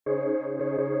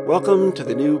Welcome to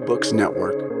the New Books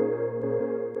Network.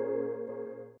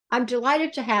 I'm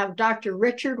delighted to have Dr.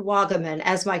 Richard Wagaman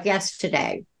as my guest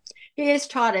today. He has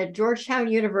taught at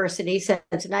Georgetown University since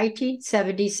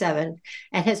 1977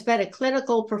 and has been a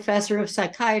clinical professor of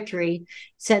psychiatry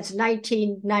since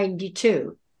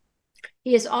 1992.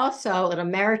 He is also an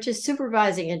emeritus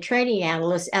supervising and training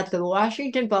analyst at the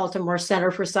Washington-Baltimore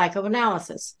Center for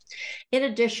Psychoanalysis. In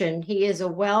addition, he is a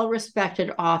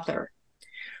well-respected author.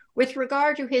 With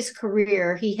regard to his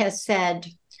career, he has said,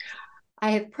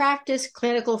 "I have practiced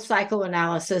clinical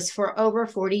psychoanalysis for over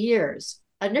 40 years.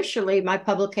 Initially, my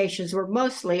publications were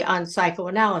mostly on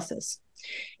psychoanalysis.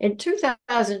 In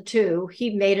 2002, he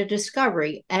made a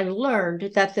discovery and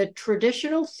learned that the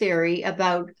traditional theory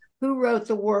about who wrote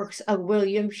the works of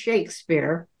William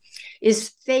Shakespeare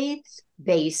is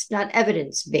faith-based, not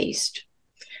evidence-based.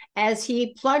 As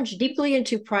he plunged deeply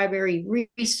into primary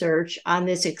research on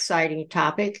this exciting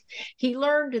topic, he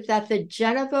learned that the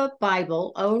Geneva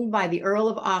Bible, owned by the Earl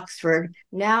of Oxford,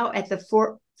 now at the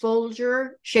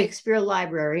Folger Shakespeare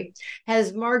Library,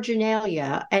 has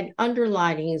marginalia and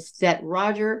underlinings that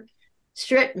Roger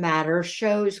Strittmatter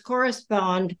shows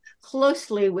correspond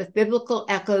closely with biblical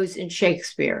echoes in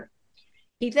Shakespeare.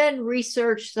 He then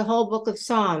researched the whole book of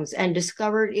Psalms and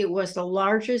discovered it was the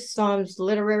largest Psalms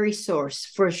literary source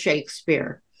for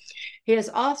Shakespeare. He has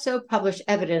also published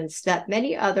evidence that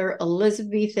many other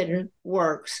Elizabethan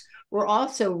works were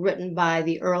also written by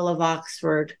the Earl of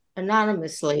Oxford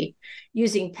anonymously,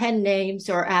 using pen names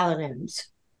or allonyms.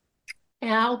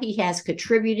 Now he has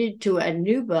contributed to a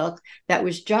new book that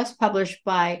was just published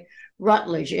by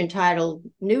Routledge entitled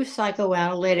New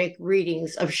Psychoanalytic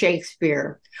Readings of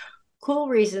Shakespeare, Cool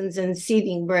Reasons and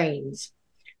Seething Brains.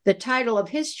 The title of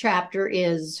his chapter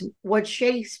is What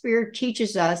Shakespeare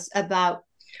Teaches Us About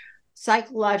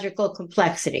Psychological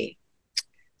Complexity.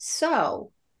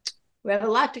 So, we have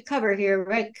a lot to cover here,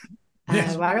 Rick.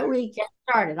 Yes. Why don't we get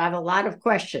started? I have a lot of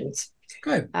questions.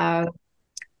 Good.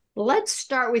 Let's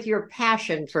start with your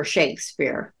passion for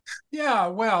Shakespeare. Yeah,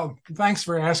 well, thanks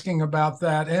for asking about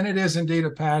that. And it is indeed a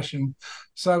passion.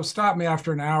 So stop me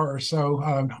after an hour or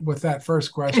so with that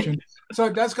first question. So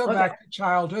it does go back to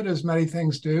childhood, as many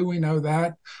things do. We know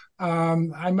that.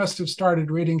 I must have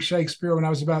started reading Shakespeare when I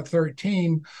was about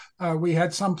 13. We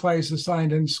had some plays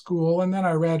assigned in school, and then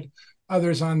I read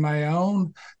others on my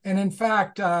own. And in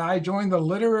fact, I joined the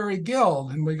Literary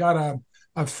Guild, and we got a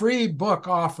free book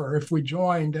offer if we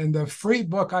joined. And the free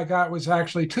book I got was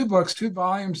actually two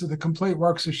volumes of the complete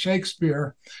works of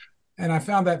Shakespeare. And I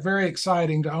found that very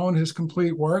exciting to own his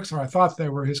complete works, or I thought they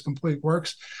were his complete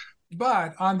works.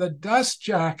 But on the dust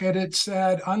jacket, it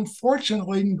said,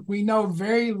 unfortunately, we know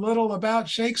very little about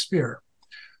Shakespeare.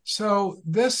 So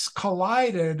this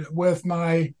collided with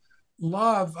my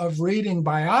love of reading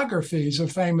biographies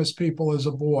of famous people as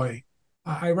a boy.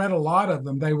 I read a lot of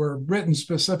them. They were written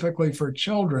specifically for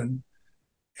children.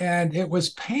 And it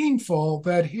was painful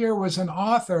that here was an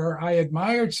author I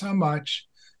admired so much,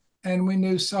 and we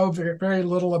knew so very, very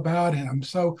little about him.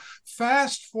 So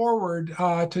fast forward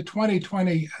to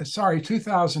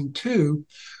 2002,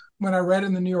 when I read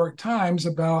in the New York Times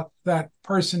about that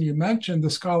person you mentioned,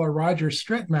 the scholar Roger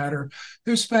Strittmatter,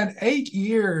 who spent 8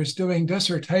 years doing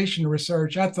dissertation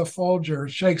research at the Folger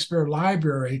Shakespeare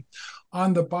Library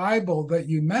on the Bible that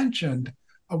you mentioned.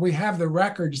 We have the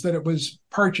records that it was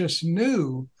purchased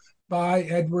new by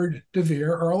Edward de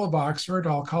Vere, Earl of Oxford,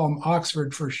 I'll call him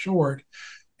Oxford for short,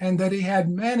 and that he had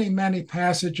many, many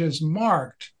passages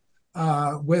marked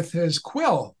with his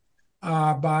quill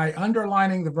by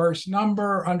underlining the verse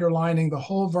number, underlining the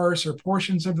whole verse or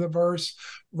portions of the verse,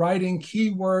 writing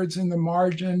keywords in the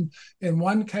margin, in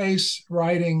one case,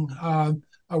 writing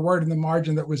a word in the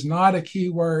margin that was not a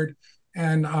keyword.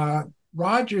 And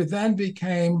Roger then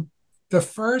became the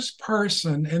first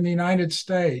person in the United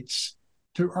States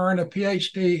to earn a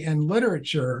PhD in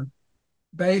literature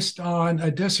based on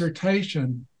a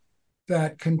dissertation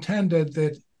that contended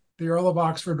that the Earl of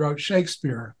Oxford wrote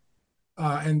Shakespeare.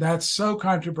 And that's so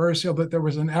controversial that there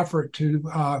was an effort to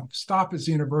stop his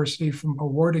university from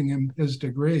awarding him his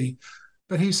degree.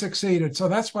 But he succeeded. So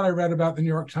that's what I read about the New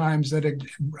York Times that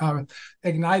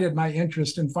ignited my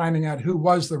interest in finding out who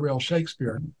was the real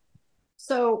Shakespeare.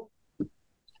 So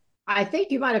I think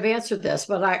you might have answered this,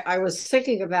 but I was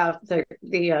thinking about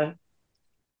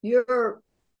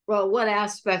what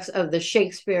aspects of the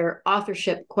Shakespeare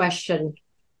authorship question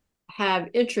have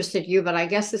interested you, but I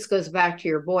guess this goes back to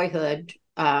your boyhood,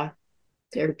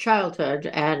 your childhood,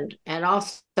 and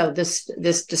also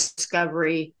this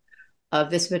discovery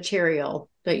of this material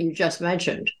that you just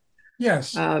mentioned.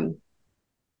 Yes.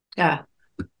 Yeah.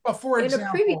 Well, for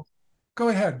example, Go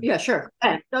ahead. Yeah, sure.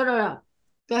 No.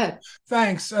 Go ahead.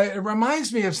 Thanks. It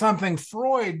reminds me of something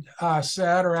Freud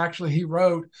said, or actually he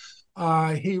wrote.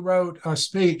 He wrote a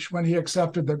speech when he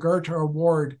accepted the Goethe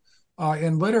Award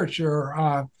in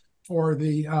literature for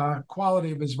the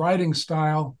quality of his writing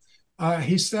style.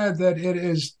 He said that it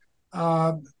is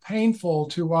painful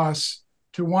to us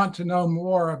to want to know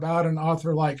more about an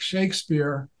author like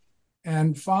Shakespeare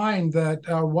and find that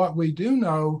what we do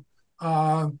know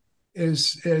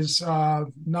is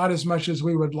not as much as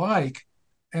we would like.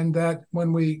 And that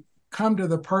when we come to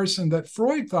the person that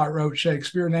Freud thought wrote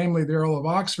Shakespeare, namely the Earl of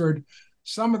Oxford,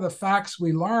 some of the facts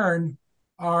we learn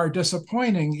are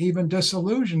disappointing, even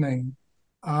disillusioning.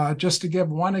 Just to give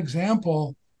one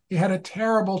example, he had a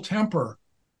terrible temper.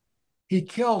 He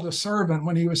killed a servant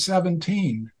when he was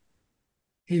 17.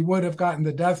 He would have gotten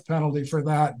the death penalty for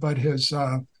that, but his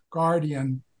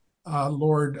guardian,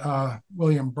 Lord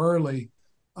William Burleigh,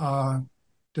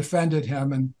 defended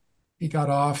him, and he got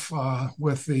off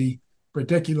with the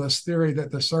ridiculous theory that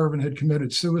the servant had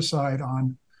committed suicide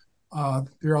on the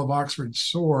Earl of Oxford's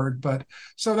sword. But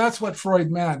so that's what Freud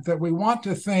meant, that we want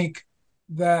to think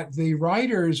that the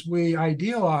writers we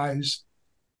idealize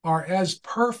are as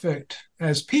perfect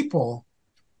as people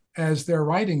as their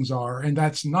writings are. And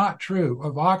that's not true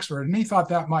of Oxford. And he thought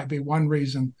that might be one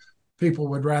reason people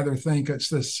would rather think it's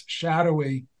this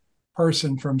shadowy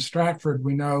person from Stratford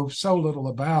we know so little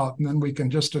about, and then we can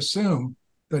just assume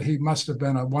that he must have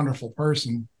been a wonderful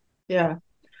person. Yeah.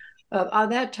 On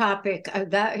that topic,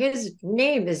 that his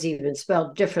name is even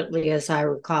spelled differently, as I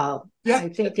recall. Yeah, I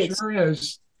think it it's sure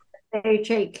is.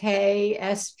 Hakkspere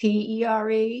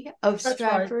of That's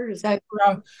Stratford. right. Is that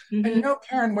correct? And you know,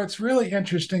 Karen, what's really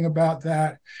interesting about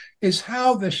that is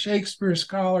how the Shakespeare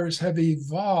scholars have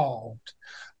evolved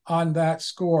on that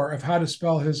score of how to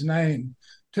spell his name.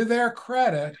 To their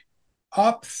credit,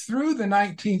 up through the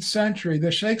 19th century,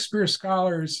 the Shakespeare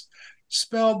scholars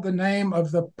spelled the name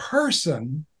of the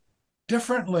person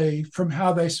differently from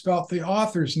how they spelt the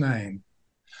author's name.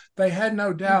 They had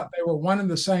no doubt they were one and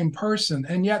the same person,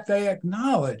 and yet they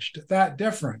acknowledged that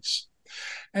difference.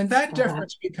 And that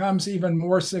difference becomes even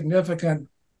more significant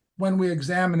when we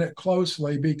examine it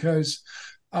closely, because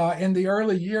in the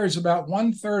early years, about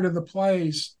 1/3 of the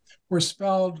plays were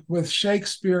spelled with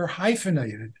Shakespeare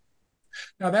hyphenated.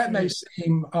 Now, that may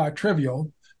seem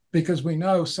trivial because we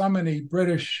know so many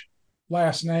British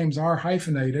last names are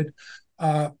hyphenated,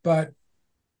 but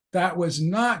that was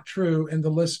not true in the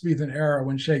Elizabethan era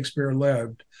when Shakespeare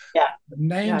lived. Yeah,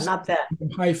 Names not that.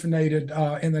 hyphenated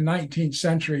in the 19th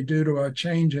century due to a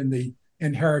change in the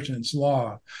inheritance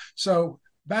law. So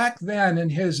back then in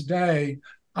his day,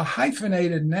 a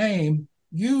hyphenated name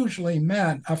usually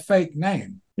meant a fake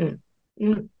name.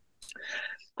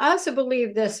 I also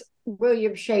believe this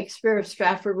William Shakespeare of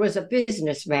Stratford was a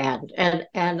businessman,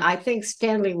 and I think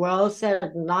Stanley Wells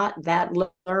said not that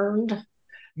learned.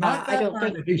 Not that I don't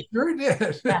learned. think He sure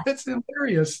did. Yeah. It's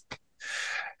hilarious.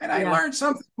 And I learned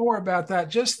something more about that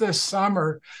just this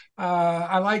summer.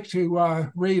 I like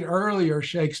to read earlier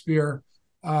Shakespeare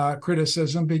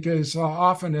criticism because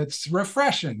often it's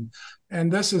refreshing.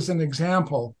 And this is an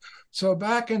example. So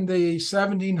back in the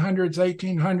 1700s,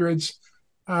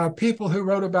 1800s, people who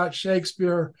wrote about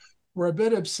Shakespeare were a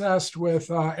bit obsessed with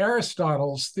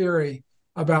Aristotle's theory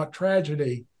about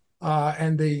tragedy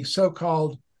and the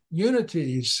so-called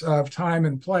unities of time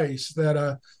and place, that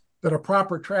a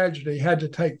proper tragedy had to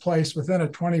take place within a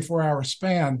 24-hour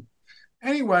span.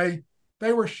 Anyway,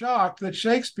 they were shocked that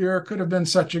Shakespeare could have been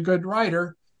such a good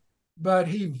writer, but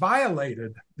he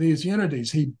violated these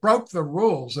unities. He broke the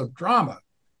rules of drama,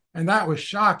 and that was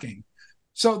shocking.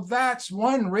 So that's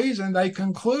one reason they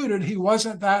concluded he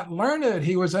wasn't that learned.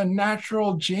 He was a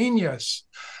natural genius,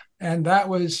 and that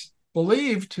was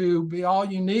believed to be all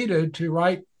you needed to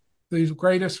write these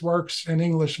greatest works in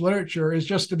English literature, is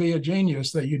just to be a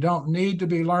genius, that you don't need to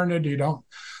be learned. You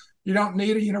don't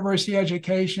need a university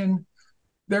education.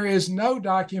 There is no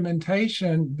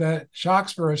documentation that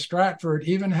Shakespeare of Stratford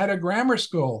even had a grammar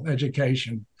school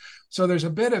education. So there's a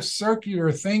bit of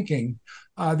circular thinking.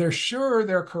 They're sure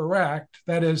they're correct,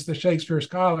 that is, the Shakespeare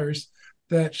scholars,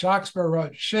 that Shakespeare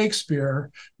wrote Shakespeare.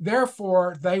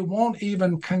 Therefore, they won't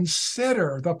even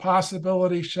consider the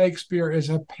possibility Shakespeare is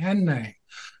a pen name.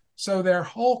 So their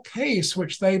whole case,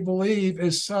 which they believe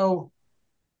is so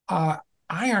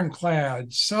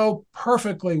ironclad, so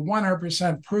perfectly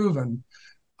 100% proven,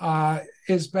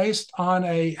 is based on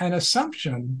an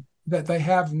assumption that they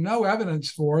have no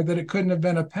evidence for, that it couldn't have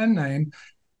been a pen name,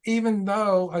 even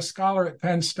though a scholar at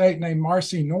Penn State named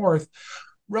Marcy North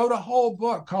wrote a whole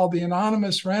book called The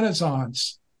Anonymous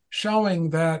Renaissance,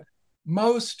 showing that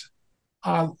most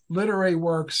literary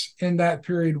works in that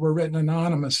period were written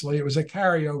anonymously. It was a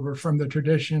carryover from the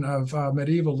tradition of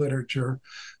medieval literature.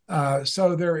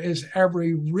 So there is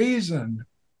every reason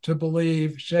to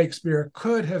believe Shakespeare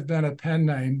could have been a pen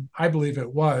name. I believe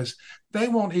it was. They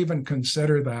won't even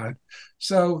consider that.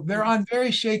 So they're on very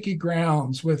shaky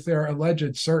grounds with their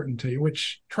alleged certainty,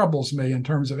 which troubles me in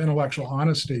terms of intellectual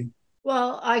honesty.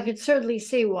 Well, I could certainly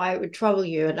see why it would trouble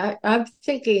you. And I'm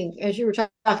thinking, as you were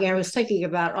talking, I was thinking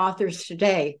about authors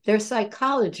today. Their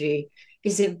psychology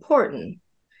is important.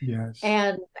 Yes.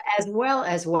 And as well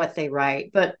as what they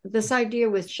write. But this idea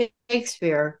with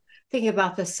Shakespeare, thinking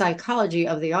about the psychology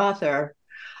of the author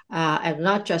and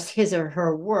not just his or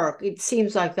her work, it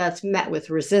seems like that's met with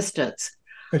resistance.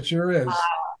 It sure is.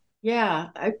 Yeah.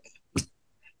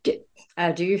 Do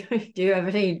you have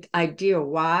any idea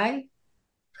why?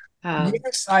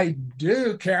 Yes, I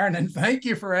do, Karen, and thank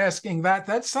you for asking that.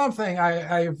 That's something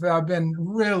I've been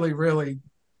really, really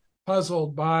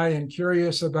puzzled by and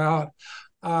curious about.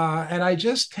 And I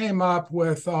just came up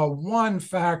with one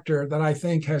factor that I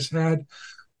think has had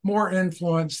more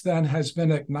influence than has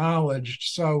been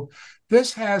acknowledged. So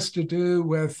this has to do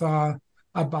with a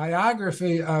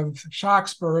biography of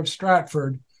Shakespeare of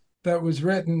Stratford that was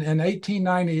written in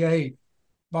 1898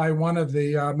 by one of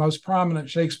the most prominent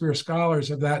Shakespeare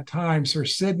scholars of that time, Sir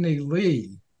Sidney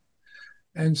Lee.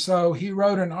 And so he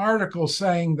wrote an article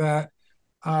saying that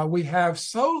we have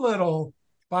so little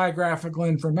biographical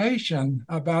information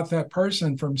about that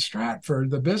person from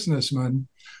Stratford, the businessman,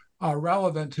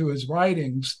 relevant to his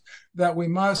writings, that we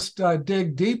must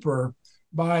dig deeper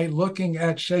by looking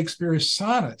at Shakespeare's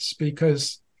sonnets,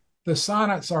 because the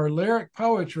sonnets are lyric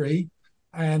poetry,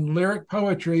 and lyric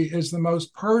poetry is the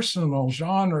most personal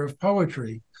genre of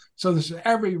poetry. So there's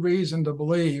every reason to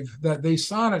believe that these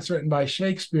sonnets written by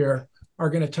Shakespeare are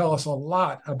going to tell us a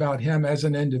lot about him as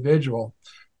an individual.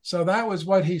 So that was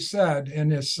what he said in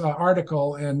this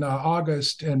article in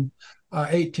August in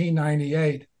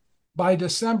 1898. By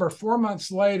December, 4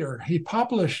 months later, he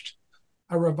published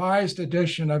a revised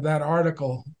edition of that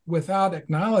article without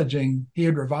acknowledging he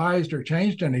had revised or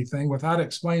changed anything, without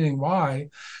explaining why.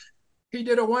 He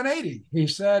did a 180. He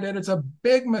said it is a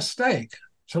big mistake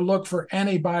to look for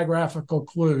any biographical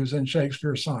clues in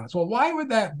Shakespeare's sonnets. Well, why would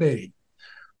that be?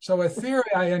 So a theory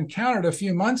I encountered a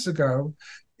few months ago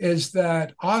is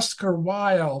that Oscar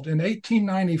Wilde in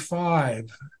 1895,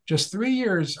 just 3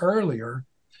 years earlier,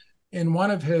 in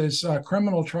one of his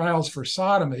criminal trials for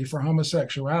sodomy, for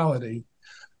homosexuality,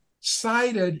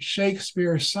 cited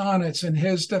Shakespeare's sonnets in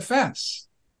his defense.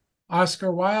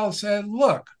 Oscar Wilde said,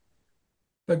 look,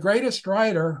 the greatest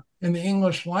writer in the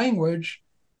English language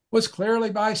was clearly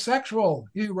bisexual.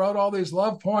 He wrote all these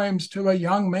love poems to a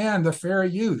young man, the fair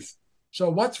youth. So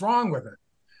what's wrong with it?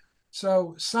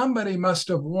 So somebody must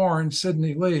have warned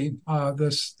Sidney Lee,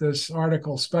 this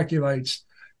article speculates,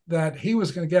 that he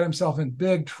was going to get himself in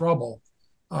big trouble.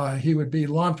 He would be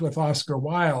lumped with Oscar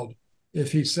Wilde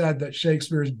if he said that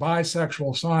Shakespeare's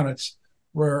bisexual sonnets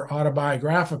were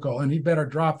autobiographical, and he better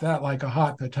drop that like a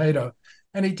hot potato.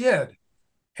 And he did.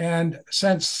 And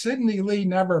since Sidney Lee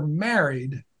never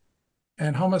married,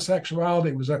 and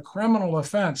homosexuality was a criminal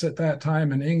offense at that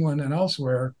time in England and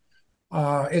elsewhere,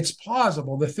 it's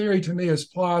plausible. The theory to me is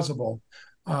plausible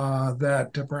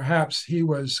that perhaps he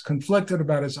was conflicted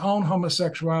about his own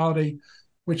homosexuality,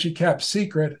 which he kept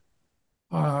secret,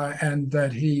 and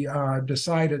that he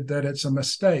decided that it's a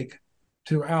mistake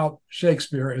to out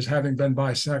Shakespeare as having been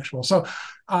bisexual. So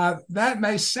that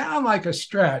may sound like a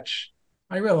stretch,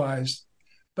 I realize,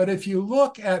 but if you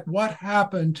look at what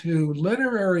happened to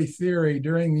literary theory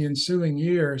during the ensuing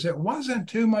years, it wasn't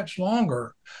too much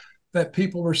longer that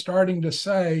people were starting to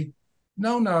say,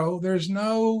 no, there's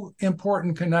no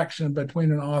important connection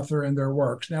between an author and their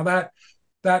works. Now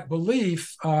that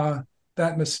belief,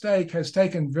 that mistake has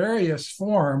taken various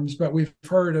forms, but we've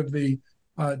heard of the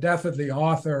death of the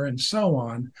author and so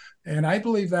on. And I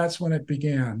believe that's when it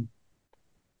began.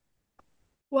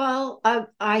 Well,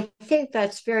 I think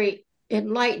that's very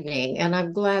enlightening, and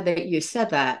I'm glad that you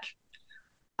said that.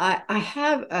 I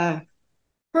have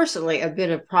personally a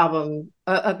bit of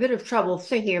trouble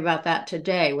thinking about that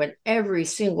today, when every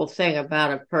single thing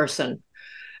about a person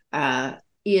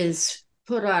is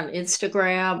put on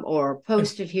Instagram or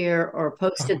posted here or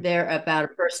posted there about a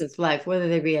person's life, whether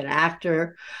they be an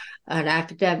actor, an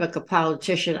academic, a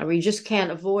politician. I mean, you just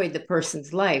can't avoid the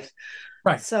person's life.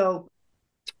 Right. So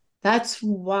that's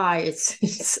why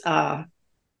it's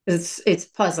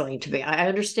puzzling to me. I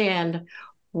understand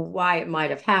why it might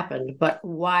have happened, but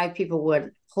why people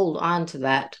would hold on to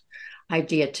that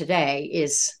idea today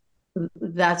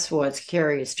that's what's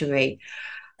curious to me.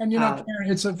 And,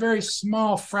 Karen, it's a very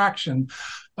small fraction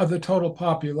of the total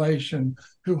population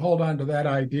who hold on to that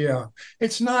idea.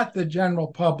 It's not the general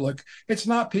public. It's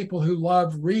not people who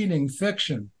love reading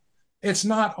fiction. It's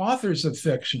not authors of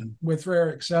fiction, with rare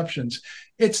exceptions.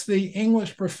 It's the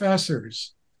English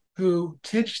professors who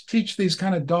teach these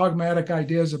kind of dogmatic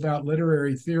ideas about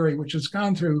literary theory, which has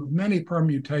gone through many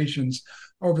permutations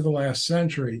over the last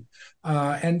century.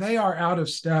 And they are out of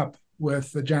step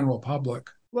with the general public.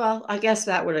 Well, I guess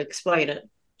that would explain it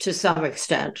to some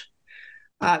extent.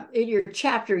 In your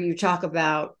chapter, you talk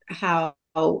about how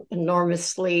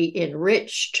enormously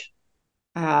enriched,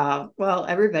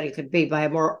 everybody could be by a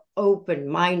more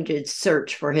open-minded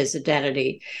search for his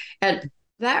identity. And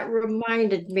that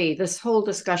this whole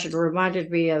discussion reminded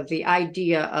me of the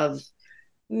idea of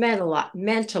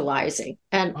mentalizing.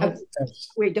 And Yes.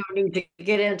 we don't need to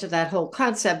get into that whole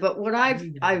concept, but what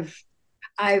I've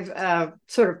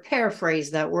sort of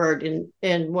paraphrased that word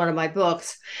in one of my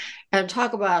books and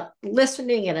talk about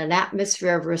listening in an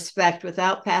atmosphere of respect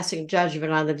without passing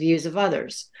judgment on the views of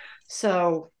others.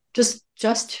 So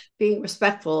just being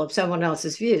respectful of someone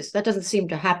else's views. That doesn't seem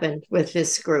to happen with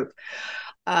this group.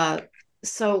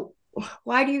 So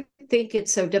why do you think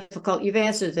it's so difficult? You've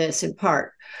answered this in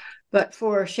part, but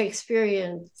for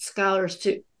Shakespearean scholars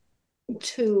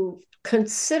to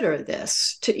consider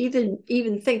this, to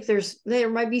even think there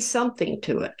might be something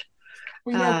to it.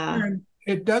 Karen,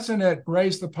 it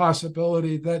raise the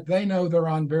possibility that they know they're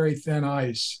on very thin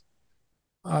ice.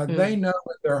 They know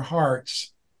in their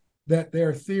hearts that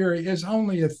their theory is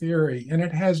only a theory, and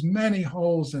it has many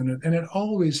holes in it, and it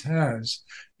always has.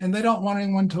 And they don't want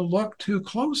anyone to look too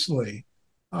closely,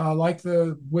 like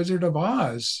the Wizard of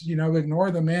Oz,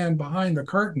 ignore the man behind the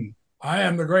curtain. I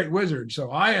am the great wizard, so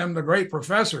I am the great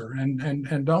professor,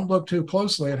 and don't look too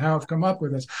closely at how I've come up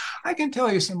with this. I can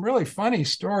tell you some really funny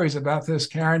stories about this,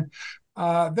 Karen.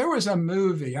 There was a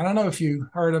movie, I don't know if you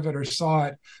heard of it or saw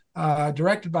it,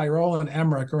 directed by Roland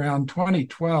Emmerich around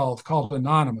 2012 called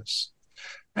Anonymous.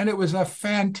 And it was a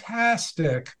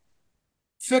fantastic,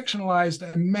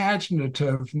 fictionalized,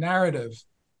 imaginative narrative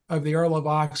of the Earl of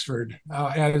Oxford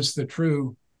as the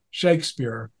true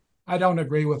Shakespeare. I don't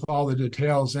agree with all the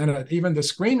details in it. Even the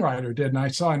screenwriter did. And I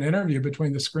saw an interview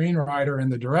between the screenwriter and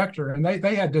the director, and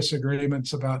they had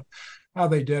disagreements about how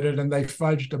they did it, and they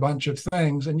fudged a bunch of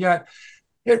things. And yet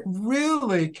it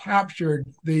really captured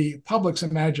the public's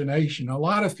imagination. A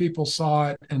lot of people saw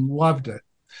it and loved it.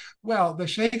 Well, the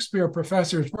Shakespeare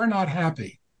professors were not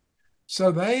happy.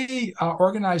 So they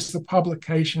organized the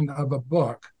publication of a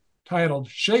book titled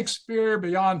Shakespeare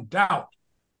Beyond Doubt.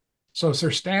 So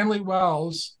Sir Stanley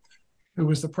Wells, who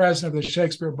was the president of the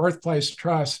Shakespeare Birthplace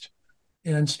Trust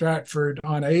in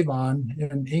Stratford-on-Avon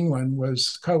in England,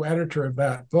 was co-editor of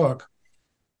that book.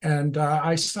 And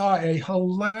I saw a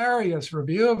hilarious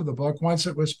review of the book once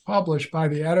it was published by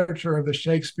the editor of the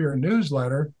Shakespeare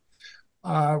newsletter,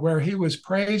 where he was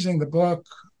praising the book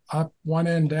up one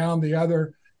end, down the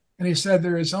other. And he said,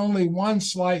 there is only one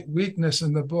slight weakness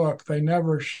in the book. They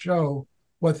never show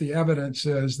what the evidence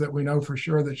is that we know for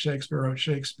sure that Shakespeare wrote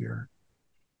Shakespeare.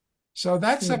 So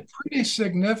that's a pretty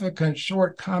significant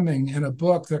shortcoming in a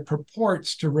book that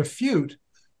purports to refute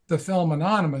the film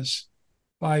Anonymous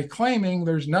by claiming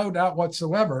there's no doubt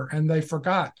whatsoever, and they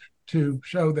forgot to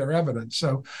show their evidence.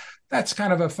 So that's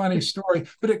kind of a funny story,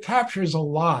 but it captures a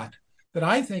lot that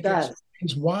I think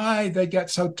explains why they get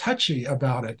so touchy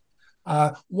about it.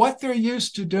 What they're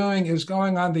used to doing is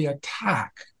going on the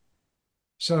attack.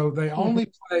 So they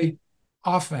only play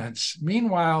offense.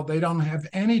 Meanwhile, they don't have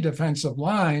any defensive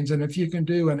lines. And if you can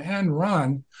do an end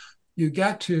run, you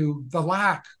get to the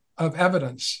lack of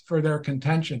evidence for their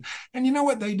contention. And you know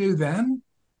what they do then?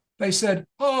 They said,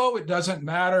 oh, it doesn't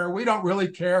matter. We don't really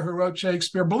care who wrote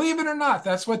Shakespeare. Believe it or not,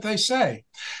 that's what they say.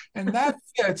 And that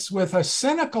fits with a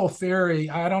cynical theory.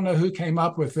 I don't know who came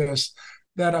up with this,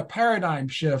 that a paradigm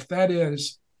shift, that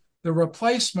is the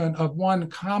replacement of one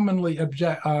commonly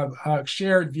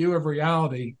shared view of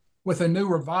reality with a new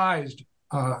revised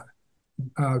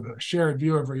shared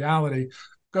view of reality,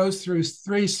 goes through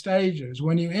three stages.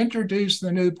 When you introduce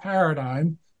the new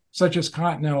paradigm, such as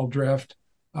continental drift,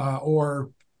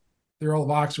 or the Earl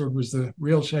of Oxford was the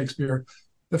real Shakespeare,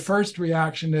 the first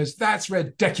reaction is, that's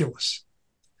ridiculous.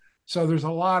 So there's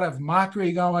a lot of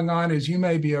mockery going on. As you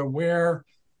may be aware,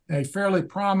 a fairly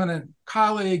prominent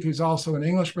colleague who's also an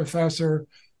English professor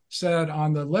said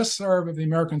on the listserv of the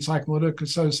American Psychoanalytic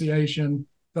Association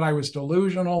that I was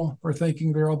delusional for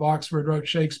thinking the Earl of Oxford wrote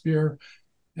Shakespeare.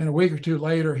 And a week or two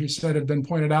later, he said it had been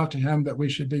pointed out to him that we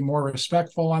should be more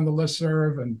respectful on the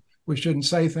listserv and we shouldn't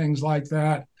say things like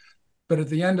that. But at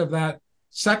the end of that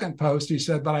second post, he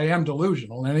said, but I am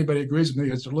delusional. And anybody agrees with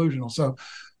me is delusional. So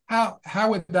how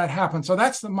would that happen? So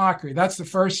that's the mockery. That's the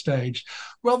first stage.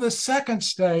 Well, the second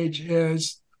stage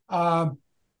is, oh,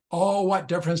 what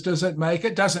difference does it make?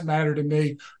 It doesn't matter to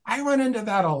me. I run into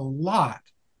that a lot.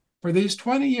 For these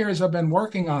 20 years I've been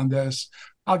working on this,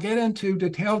 I'll get into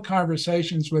detailed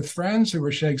conversations with friends who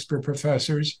were Shakespeare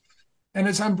professors. And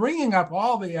as I'm bringing up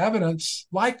all the evidence,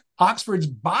 like Oxford's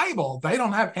Bible, they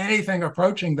don't have anything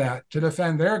approaching that to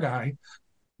defend their guy.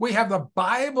 We have the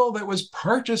Bible that was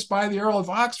purchased by the Earl of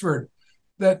Oxford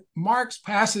that marks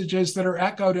passages that are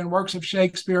echoed in works of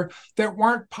Shakespeare that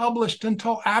weren't published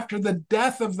until after the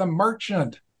death of the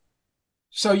merchant.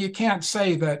 So you can't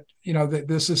say that, that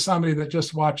this is somebody that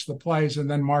just watched the plays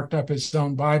and then marked up his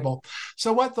own Bible.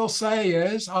 So what they'll say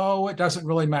is, oh, it doesn't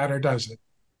really matter, does it?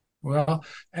 Well,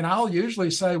 and I'll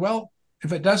usually say, well,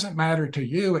 if it doesn't matter to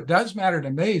you, it does matter to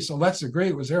me. So let's agree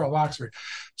it was Earl Oxford.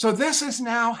 So this is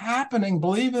now happening,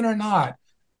 believe it or not,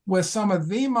 with some of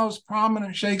the most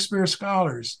prominent Shakespeare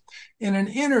scholars. In an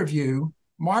interview,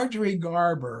 Marjorie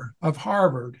Garber of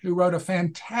Harvard, who wrote a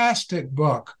fantastic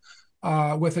book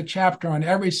with a chapter on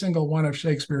every single one of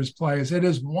Shakespeare's plays, it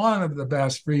is one of the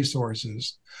best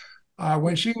resources.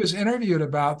 When she was interviewed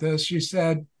about this, she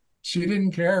said she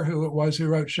didn't care who it was who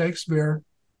wrote Shakespeare.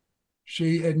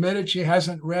 She admitted she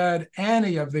hasn't read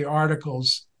any of the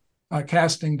articles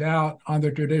casting doubt on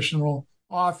the traditional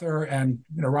author, and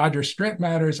Roger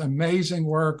Strittmatter's amazing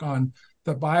work on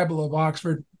the Bible of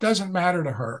Oxford doesn't matter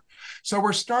to her. So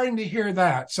we're starting to hear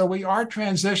that. So we are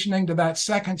transitioning to that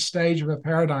second stage of a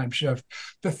paradigm shift.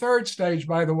 The third stage,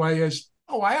 by the way, is,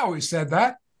 oh, I always said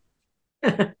that.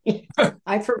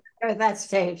 I forgot that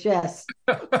stage, yes.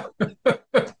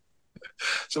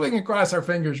 So we can cross our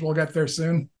fingers. We'll get there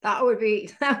soon. That would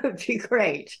be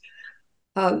great.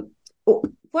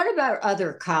 What about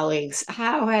other colleagues?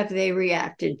 How have they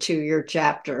reacted to your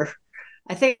chapter?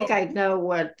 I think I know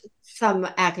what some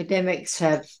academics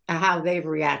how they've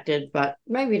reacted, but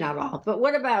maybe not all. But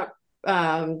what about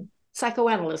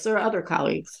psychoanalysts or other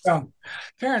colleagues?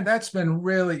 Karen, that's been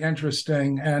really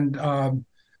interesting and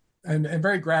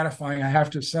very gratifying, I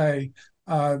have to say.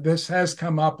 This has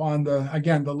come up on the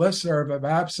listserv of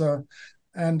APSA,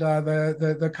 and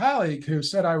the colleague who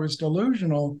said I was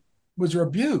delusional was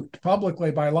rebuked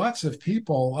publicly by lots of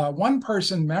people. One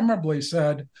person memorably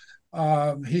said,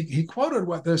 he quoted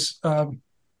what this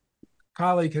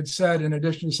colleague had said, in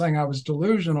addition to saying I was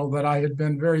delusional, that I had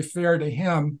been very fair to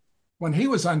him when he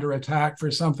was under attack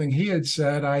for something he had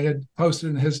said. I had posted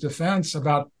in his defense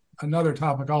about another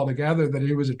topic altogether, that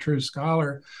he was a true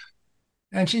scholar.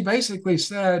 And she basically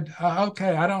said,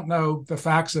 okay, I don't know the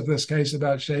facts of this case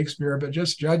about Shakespeare, but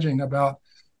just judging about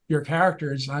your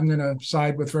characters, I'm going to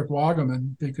side with Rick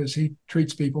Wagaman because he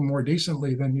treats people more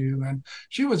decently than you. And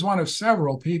she was one of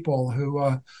several people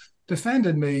who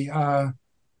defended me.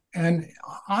 And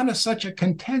on such a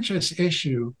contentious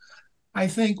issue, I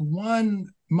think one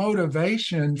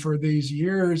motivation for these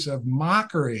years of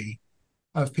mockery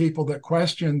of people that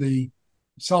question the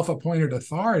self-appointed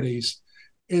authorities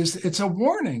is it's a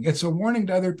warning. It's a warning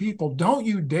to other people. Don't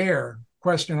you dare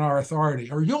question our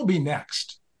authority or you'll be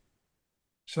next.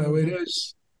 So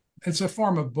it's a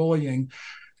form of bullying.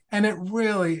 And it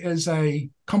really is a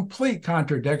complete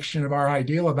contradiction of our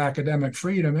ideal of academic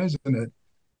freedom, isn't it?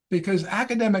 Because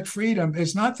academic freedom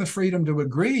is not the freedom to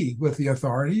agree with the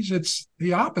authorities. It's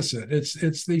the opposite.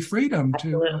 It's the freedom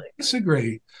to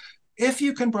disagree. If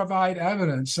you can provide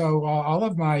evidence. So all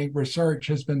of my research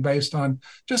has been based on,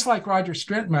 just like Roger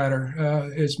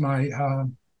Strittmatter is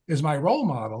my role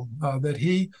model, that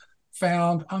he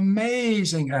found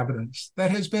amazing evidence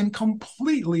that has been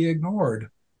completely ignored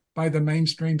by the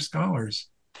mainstream scholars.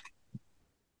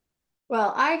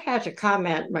 Well, I had to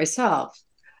comment myself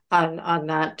on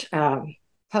that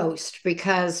post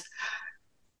because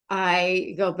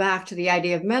I go back to the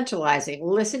idea of mentalizing,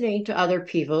 listening to other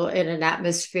people in an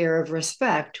atmosphere of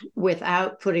respect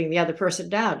without putting the other person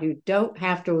down. You don't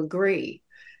have to agree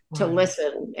to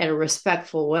listen in a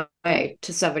respectful way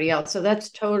to somebody else. So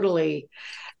that's totally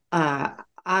out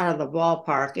of the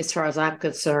ballpark as far as I'm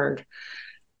concerned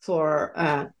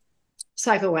for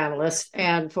psychoanalysts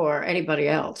and for anybody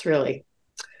else, really.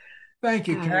 Thank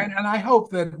you, Karen. And I hope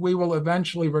that we will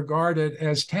eventually regard it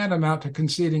as tantamount to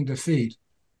conceding defeat.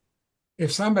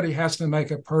 If somebody has to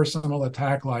make a personal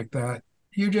attack like that,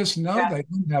 you just know they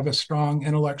don't have a strong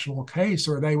intellectual case,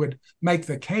 or they would make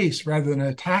the case rather than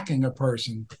attacking a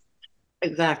person.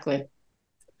 Exactly.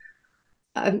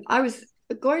 I was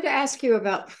going to ask you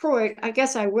about Freud. I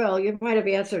guess I will. You might have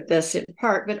answered this in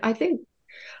part, but I think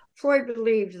Freud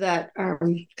believed that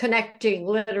connecting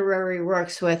literary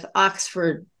works with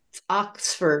Oxford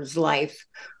Oxford's life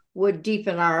would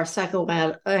deepen our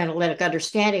psychoanalytic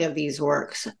understanding of these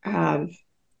works.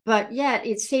 But yet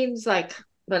it seems like,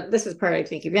 but this is part I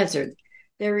think you've answered,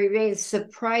 there remains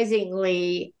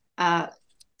surprisingly, some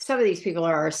of these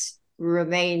people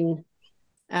remain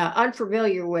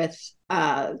unfamiliar with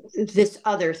this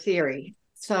other theory.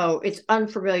 So it's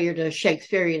unfamiliar to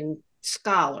Shakespearean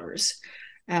scholars.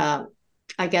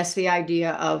 I guess the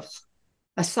idea of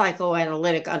a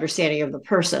psychoanalytic understanding of the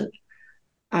person.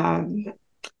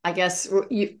 I guess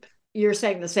you're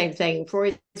saying the same thing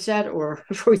Freud said, or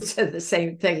Freud said the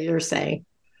same thing you're saying.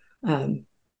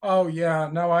 Oh, yeah.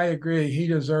 No, I agree. He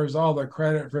deserves all the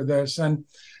credit for this. And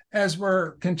as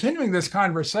we're continuing this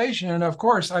conversation, of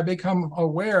course, I become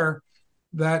aware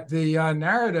that the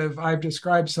narrative I've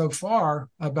described so far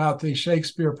about the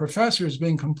Shakespeare professors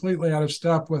being completely out of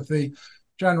step with the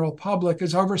general public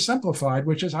is oversimplified,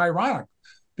 which is ironic,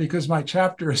 because my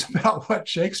chapter is about what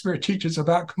Shakespeare teaches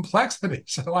about complexity.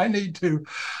 So I need to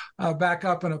back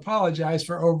up and apologize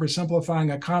for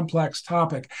oversimplifying a complex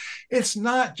topic. It's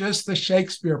not just the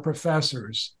Shakespeare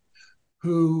professors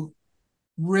who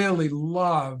really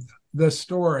love the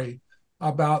story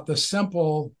about the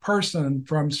simple person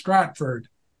from Stratford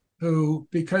who,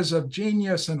 because of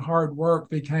genius and hard work,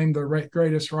 became the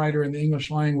greatest writer in the English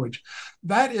language.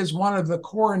 That is one of the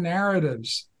core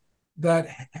narratives that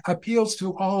appeals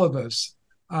to all of us,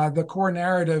 the core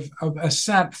narrative of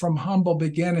ascent from humble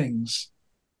beginnings,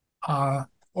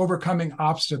 overcoming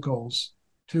obstacles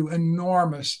to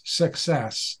enormous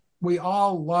success. We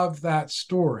all love that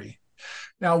story.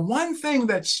 Now, one thing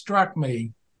that struck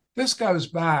me, this goes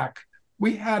back,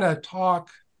 we had a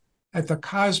talk at the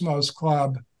Cosmos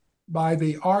Club by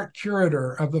the art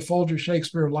curator of the Folger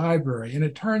Shakespeare Library. And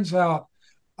it turns out,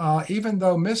 even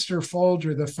though Mr.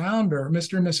 Folger, the founder,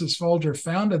 Mr. and Mrs. Folger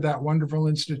founded that wonderful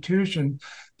institution,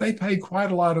 they paid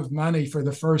quite a lot of money for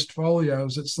the first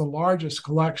folios. It's the largest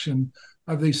collection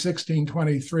of the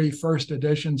 1623 first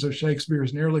editions of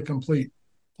Shakespeare's nearly complete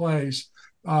plays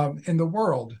in the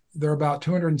world. There are about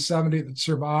 270 that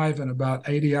survive, and about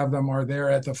 80 of them are there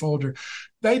at the Folger.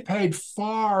 They paid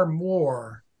far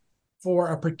more for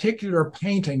a particular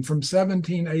painting from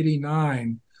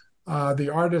 1789. The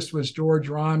artist was George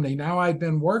Romney. Now, I'd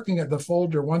been working at the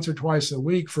Folger once or twice a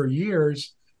week for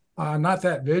years, not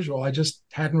that visual. I just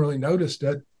hadn't really noticed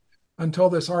it until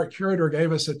this art curator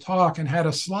gave us a talk and had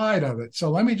a slide of it. So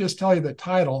let me just tell you the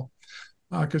title,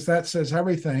 because that says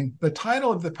everything. The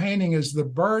title of the painting is The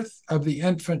Birth of the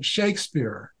Infant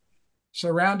Shakespeare,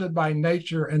 Surrounded by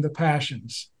Nature and the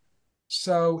Passions.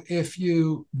 So if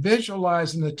you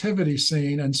visualize a nativity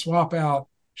scene and swap out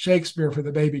Shakespeare for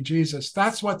the baby Jesus,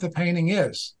 that's what the painting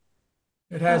is.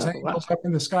 It has angels up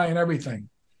in the sky and everything.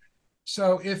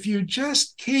 So if you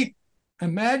just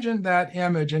imagine that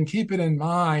image and keep it in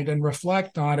mind and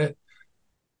reflect on it,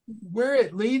 where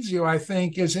it leads you, I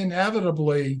think, is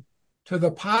inevitably to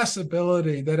the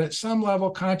possibility that at some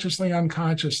level, consciously,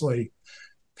 unconsciously,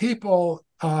 people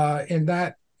in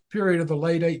that period of the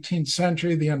late 18th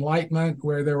century, the Enlightenment,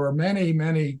 where there were many,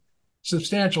 many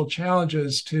substantial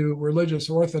challenges to religious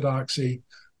orthodoxy,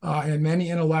 and many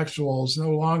intellectuals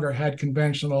no longer had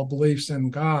conventional beliefs in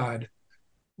God.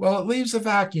 Well, it leaves a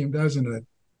vacuum, doesn't it?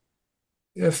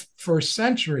 If for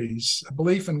centuries, a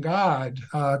belief in God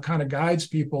kind of guides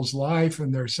people's life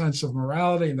and their sense of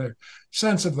morality and their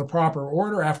sense of the proper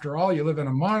order. After all, you live in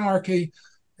a monarchy,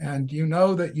 and you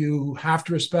know that you have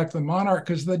to respect the monarch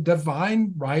because the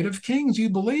divine right of kings. You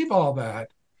believe all that.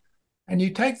 And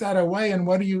you take that away, and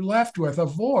what are you left with? A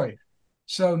void.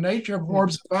 So nature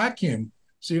absorbs a vacuum.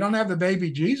 So you don't have the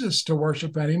baby Jesus to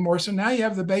worship anymore. So now you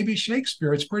have the baby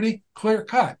Shakespeare. It's pretty clear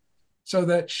cut. So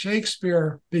that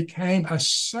Shakespeare became a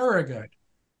surrogate,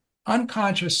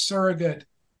 unconscious surrogate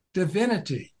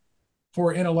divinity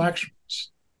for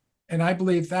intellectuals. And I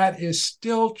believe that is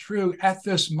still true at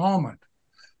this moment,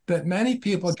 that many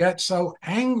people get so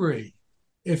angry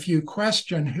if you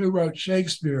question who wrote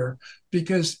Shakespeare,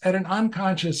 because at an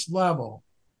unconscious level,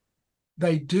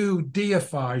 they do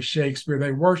deify Shakespeare.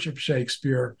 They worship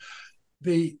Shakespeare.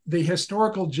 The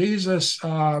historical Jesus,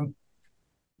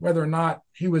 whether or not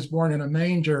he was born in a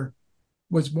manger,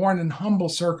 was born in humble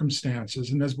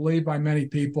circumstances and is believed by many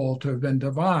people to have been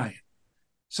divine.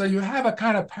 So you have a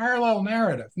kind of parallel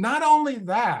narrative. Not only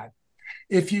that,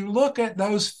 if you look at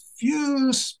those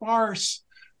few sparse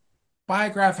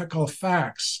biographical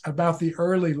facts about the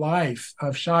early life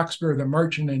of Shakespeare, the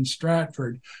merchant in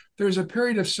Stratford, there's a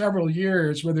period of several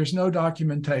years where there's no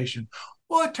documentation.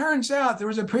 Well, it turns out there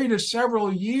was a period of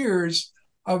several years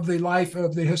of the life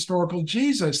of the historical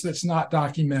Jesus that's not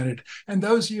documented. And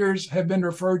those years have been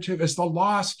referred to as the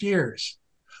lost years.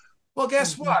 Well,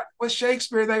 guess what? With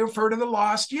Shakespeare, they refer to the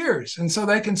lost years. And so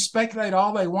they can speculate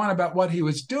all they want about what he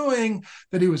was doing,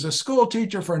 that he was a school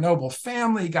teacher for a noble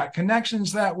family, he got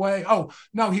connections that way. Oh,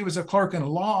 no, he was a clerk in a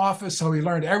law office, so he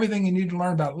learned everything he needed to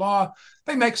learn about law.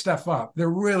 They make stuff up. They're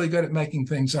really good at making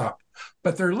things up,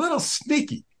 but they're a little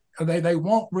sneaky. They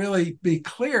won't really be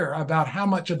clear about how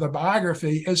much of the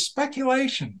biography is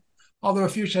speculation. Although a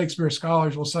few Shakespeare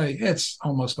scholars will say it's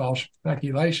almost all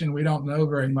speculation. We don't know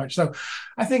very much. So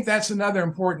I think that's another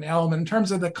important element in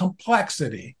terms of the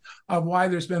complexity of why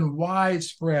there's been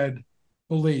widespread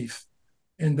belief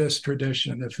in this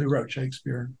tradition of who wrote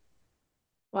Shakespeare.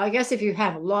 Well, I guess if you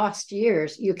have lost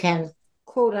years, you can,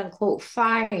 quote unquote,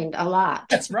 find a lot.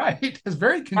 That's right. It's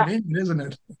very convenient, isn't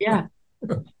it? Yeah.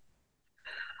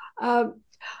 On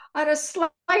a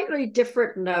slightly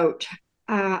different note,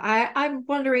 I'm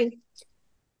wondering,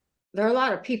 there are a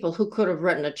lot of people who could have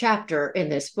written a chapter in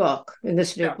this book, in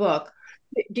this new book.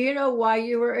 Do you know why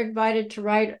you were invited to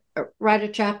write a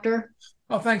chapter?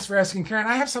 Well, thanks for asking, Karen.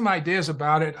 I have some ideas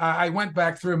about it. I went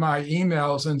back through my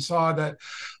emails and saw that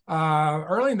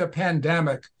early in the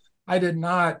pandemic, I did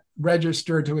not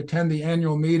register to attend the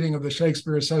annual meeting of the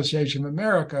Shakespeare Association of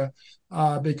America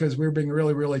because we were being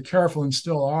really, really careful and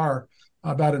still are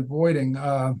about avoiding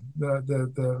the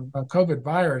COVID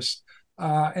virus.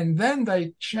 And then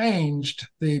they changed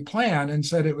the plan and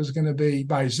said it was going to be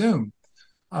by Zoom.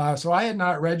 So I had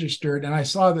not registered, and I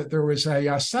saw that there was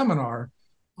a seminar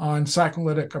on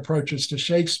psychoanalytic approaches to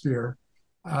Shakespeare.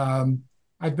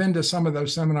 I've been to some of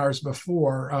those seminars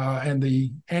before, and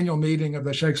the annual meeting of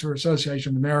the Shakespeare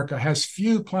Association of America has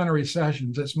few plenary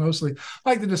sessions. It's mostly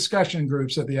like the discussion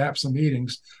groups at the APSA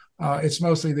meetings. It's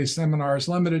mostly these seminars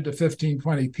limited to 15,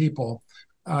 20 people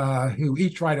who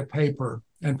each write a paper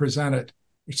and present it,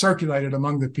 circulate it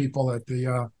among the people at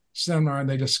the seminar, and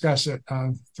they discuss it,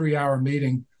 3-hour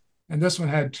meeting. And this one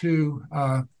had 2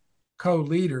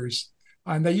 co-leaders,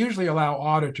 and they usually allow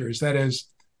auditors. That is,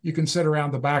 you can sit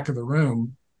around the back of the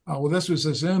room. Well, this was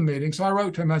a Zoom meeting. So I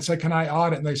wrote to them and said, can I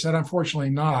audit? And they said,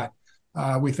 unfortunately not.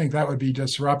 We think that would be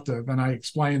disruptive. And I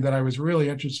explained that I was really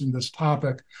interested in this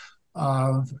topic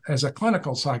as a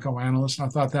clinical psychoanalyst. And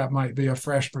I thought that might be a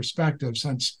fresh perspective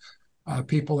since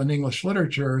people in English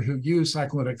literature who use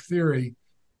psychoanalytic theory,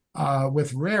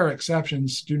 with rare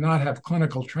exceptions, do not have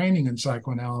clinical training in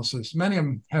psychoanalysis. Many of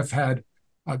them have had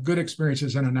good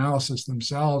experiences in analysis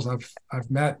themselves.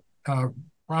 I've met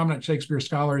prominent Shakespeare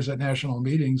scholars at national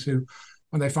meetings who,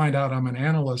 when they find out I'm an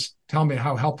analyst, tell me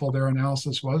how helpful their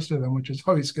analysis was to them, which is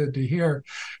always good to hear.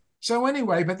 So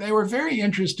anyway, but they were very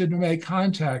interested to make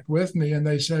contact with me, and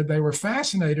they said they were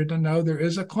fascinated to know there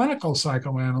is a clinical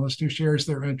psychoanalyst who shares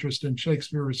their interest in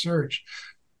Shakespeare research.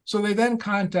 So they then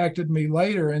contacted me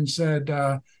later and said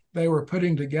they were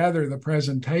putting together the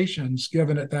presentations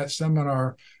given at that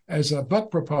seminar as a book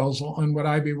proposal, and would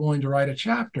I be willing to write a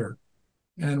chapter?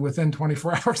 And within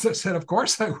 24 hours, I said, of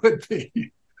course I would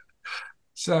be.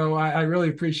 So I really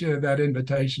appreciated that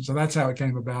invitation. So that's how it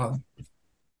came about.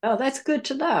 Oh, that's good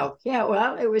to know. Yeah,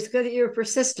 well, it was good that you were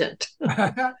persistent.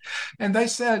 And they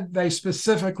said they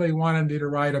specifically wanted me to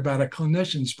write about a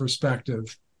clinician's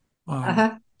perspective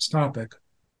on this topic.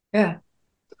 Yeah.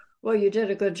 Well, you did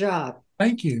a good job.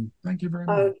 Thank you. Thank you very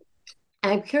much.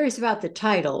 I'm curious about the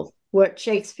title, what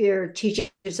Shakespeare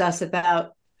teaches us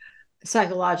about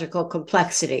psychological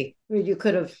complexity. I mean, you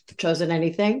could have chosen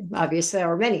anything, obviously,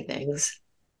 or many things.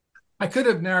 I could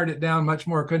have narrowed it down much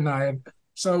more, couldn't I?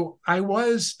 So I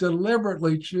was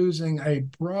deliberately choosing a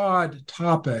broad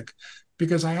topic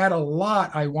because I had a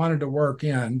lot I wanted to work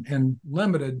in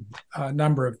limited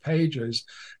number of pages.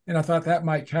 And I thought that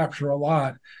might capture a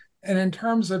lot. And in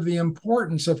terms of the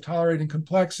importance of tolerating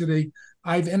complexity,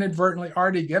 I've inadvertently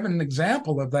already given an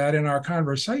example of that in our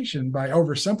conversation by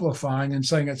oversimplifying and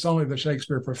saying it's only the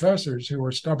Shakespeare professors who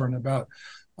are stubborn about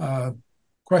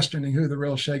questioning who the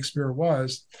real Shakespeare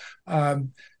was.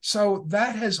 So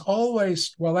that has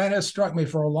that has struck me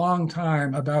for a long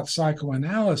time about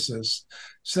psychoanalysis,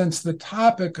 since the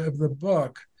topic of the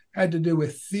book had to do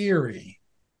with theory.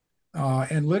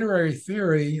 And literary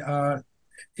theory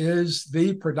is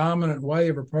the predominant way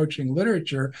of approaching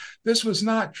literature. This was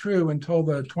not true until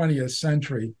the 20th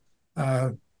century.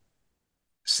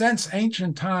 Since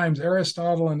ancient times,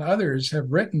 Aristotle and others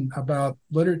have written about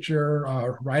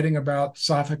literature, writing about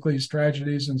Sophocles'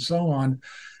 tragedies and so on,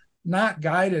 not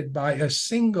guided by a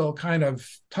single kind of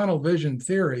tunnel vision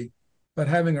theory, but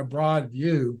having a broad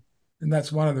view. And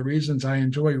that's one of the reasons I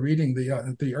enjoy reading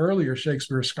the earlier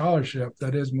Shakespeare scholarship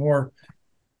that is more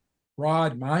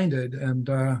broad-minded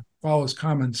and follows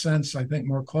common sense, I think,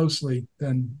 more closely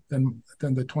than the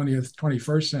 20th,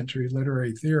 21st century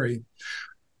literary theory.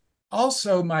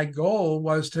 Also, my goal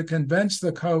was to convince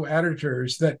the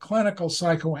co-editors that clinical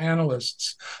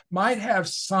psychoanalysts might have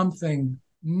something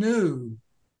new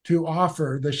to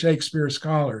offer the Shakespeare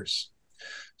scholars.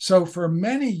 So for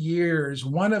many years,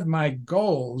 one of my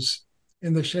goals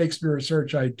in the Shakespeare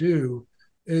research I do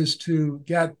is to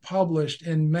get published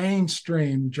in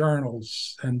mainstream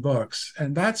journals and books.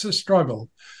 And that's a struggle.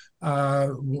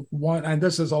 And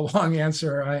this is a long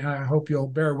answer. I hope you'll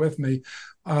bear with me.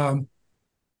 That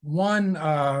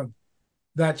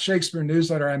Shakespeare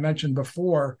newsletter I mentioned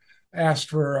before asked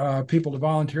for people to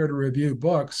volunteer to review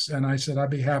books. And I said, I'd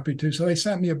be happy to. So they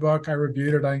sent me a book. I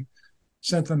reviewed it. I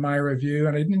sent them my review,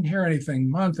 and I didn't hear anything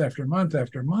month after month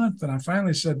after month. And I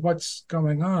finally said, what's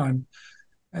going on?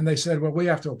 And they said, well, we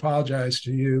have to apologize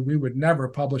to you. We would never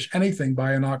publish anything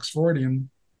by an Oxfordian.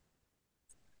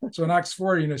 So an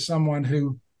Oxfordian is someone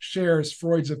who shares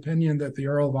Freud's opinion that the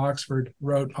Earl of Oxford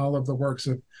wrote all of the works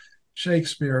of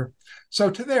Shakespeare. So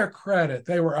to their credit,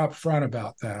 they were upfront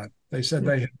about that. They said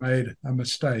they had made a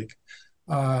mistake.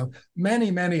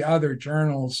 Many other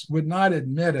journals would not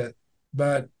admit it,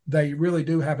 but they really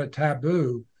do have a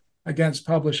taboo against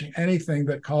publishing anything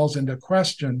that calls into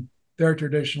question their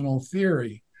traditional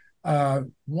theory.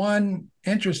 One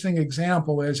interesting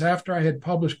example is after I had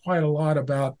published quite a lot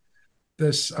about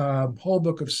this whole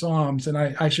book of Psalms, and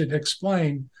I should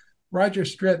explain, Roger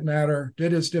Strittmatter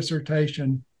did his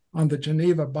dissertation on the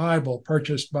Geneva Bible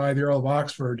purchased by the Earl of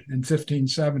Oxford in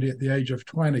 1570 at the age of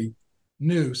 20.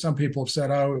 New. Some people have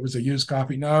said, oh, it was a used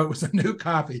copy. No, it was a new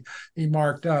copy he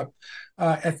marked up.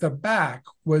 At the back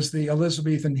was the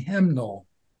Elizabethan hymnal.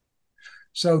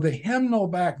 So the hymnal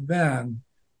back then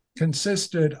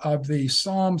consisted of the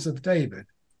Psalms of David.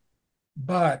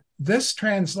 But this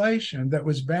translation that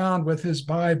was bound with his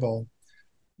Bible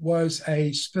was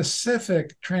a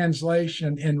specific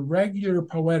translation in regular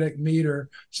poetic meter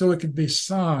so it could be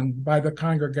sung by the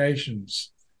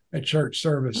congregations at church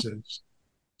services.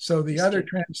 So the other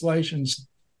translations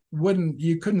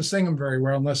you couldn't sing them very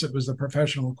well unless it was the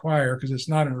professional choir, because it's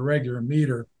not in a regular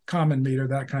meter, common meter,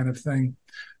 that kind of thing.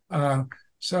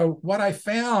 So what I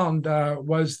found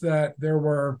was that there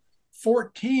were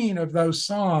 14 of those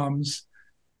psalms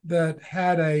that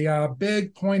had a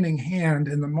big pointing hand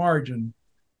in the margin,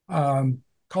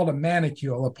 called a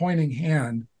manicule, a pointing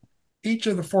hand. Each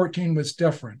of the 14 was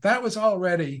different. That was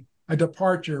already a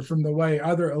departure from the way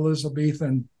other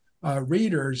Elizabethan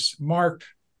readers marked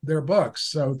their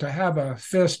books. So to have a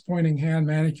fist, pointing hand,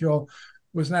 manicule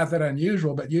was not that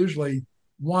unusual, but usually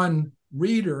one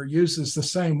reader uses the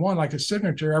same one, like a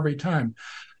signature every time.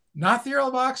 Not the Earl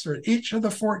of Oxford. Each of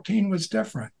the 14 was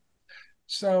different.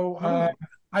 So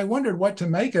I wondered what to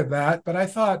make of that, but I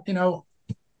thought,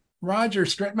 Roger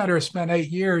Strittmatter spent 8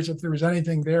 years. If there was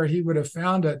anything there, he would have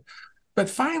found it. But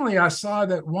finally, I saw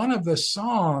that one of the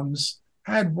Psalms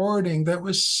had wording that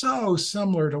was so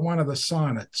similar to one of the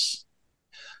sonnets.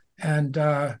 And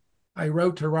I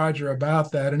wrote to Roger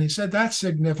about that, and he said, that's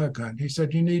significant. He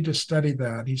said, you need to study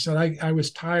that. He said, I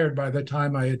was tired by the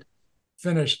time I had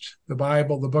finished the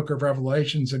Bible, the book of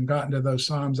Revelations, and gotten to those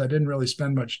Psalms. I didn't really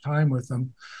spend much time with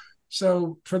them.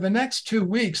 So for the next 2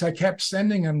 weeks, I kept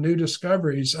sending him new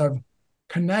discoveries of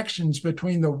connections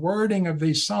between the wording of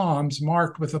these Psalms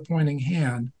marked with a pointing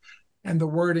hand and the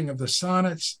wording of the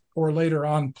sonnets, or later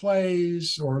on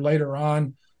plays, or later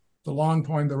on the long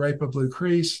poem, The Rape of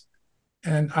Lucrece.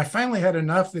 And I finally had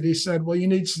enough that he said, well, you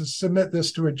need to submit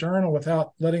this to a journal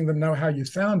without letting them know how you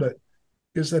found it.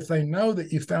 Because if they know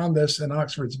that you found this in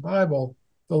Oxford's Bible,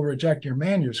 they'll reject your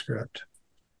manuscript.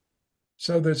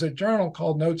 So there's a journal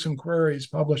called Notes and Queries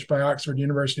published by Oxford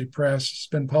University Press. It's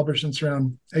been published since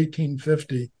around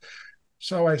 1850.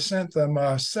 So I sent them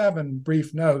 7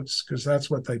 brief notes, because that's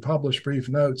what they publish, brief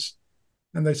notes.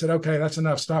 And they said, okay, that's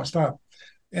enough, stop.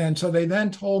 And so they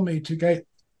then told me to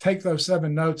take those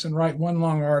 7 notes and write one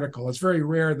long article. It's very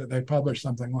rare that they publish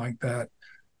something like that.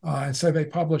 And so they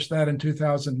published that in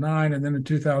 2009. And then in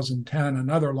 2010,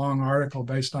 another long article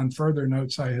based on further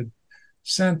notes I had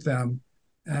sent them.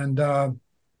 And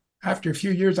after a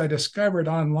few years, I discovered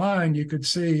online you could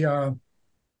see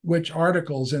which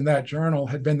articles in that journal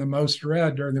had been the most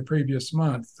read during the previous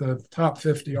month, the top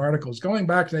 50 articles, going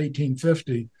back to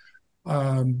 1850.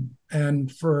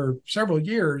 And for several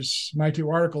years, my 2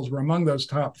 articles were among those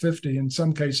top 50, in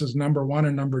some cases, number 1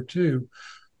 and number 2.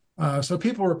 So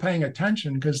people were paying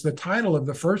attention, because the title of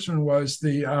the first one was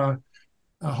the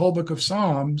whole book of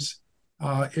Psalms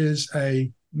is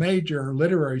a major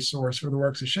literary source for the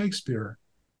works of Shakespeare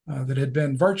that had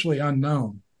been virtually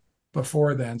unknown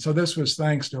before then. So this was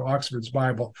thanks to Oxford's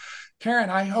Bible. Karen,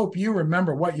 I hope you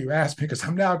remember what you asked, because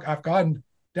I've gone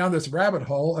down this rabbit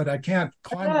hole, and I can't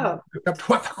climb No, up to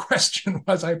what the question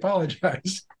was. I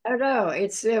apologize. oh no,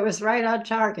 it was right on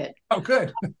target. Oh,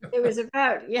 good. It was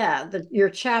about your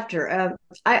chapter.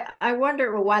 I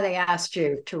wonder why they asked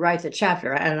you to write the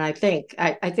chapter, and I think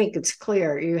it's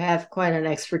clear you have quite an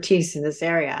expertise in this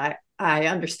area. I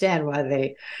understand why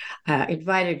they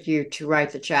invited you to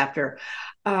write the chapter.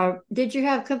 Did you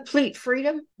have complete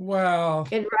freedom Well,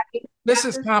 in writing? this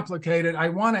is complicated. I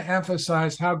want to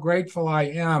emphasize how grateful I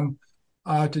am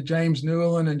to James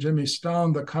Newlin and Jimmy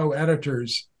Stone, the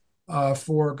co-editors,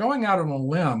 for going out on a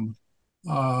limb.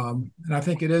 And I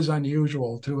think it is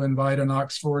unusual to invite an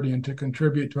Oxfordian to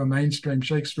contribute to a mainstream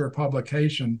Shakespeare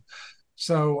publication.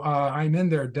 So I'm in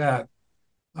their debt.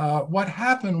 What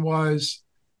happened was,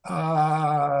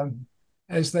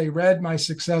 as they read my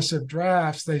successive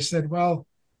drafts, they said, well,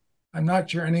 I'm not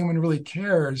sure anyone really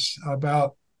cares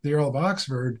about the Earl of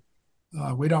Oxford.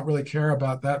 We don't really care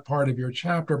about that part of your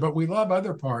chapter, but we love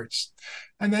other parts.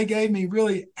 And they gave me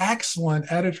really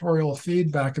excellent editorial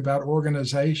feedback about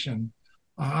organization.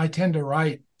 I tend to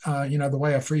write, the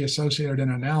way a free associated in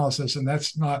analysis, and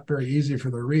that's not very easy for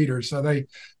the reader. So they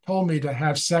told me to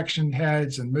have section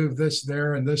heads and move this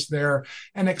there and this there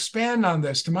and expand on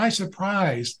this. To my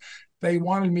surprise, they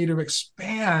wanted me to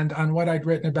expand on what I'd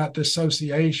written about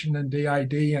dissociation and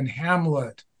DID and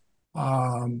Hamlet.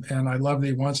 And I love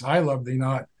thee once, I love thee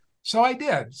not. So I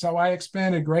did. So I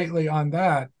expanded greatly on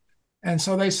that. And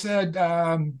so they said,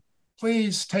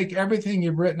 please take everything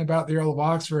you've written about the Earl of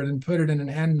Oxford and put it in an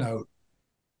endnote.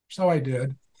 So I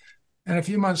did. And a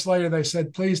few months later, they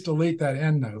said, please delete that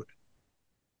endnote.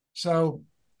 So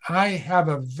I have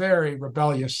a very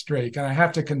rebellious streak. And I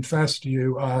have to confess to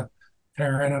you,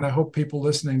 Karen, and I hope people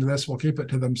listening to this will keep it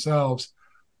to themselves.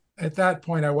 At that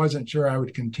point, I wasn't sure I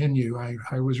would continue.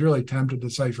 I was really tempted to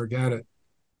say, forget it.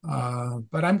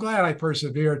 But I'm glad I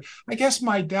persevered. I guess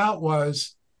my doubt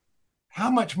was how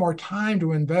much more time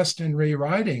to invest in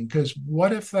rewriting, because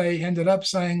what if they ended up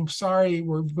saying, sorry,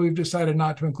 we've decided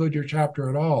not to include your chapter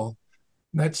at all?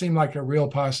 And that seemed like a real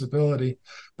possibility.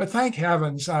 But thank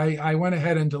heavens, I went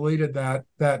ahead and deleted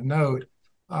that note.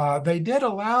 They did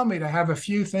allow me to have a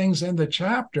few things in the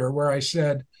chapter where I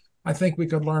said, I think we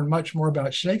could learn much more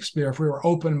about Shakespeare if we were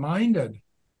open-minded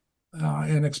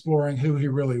in exploring who he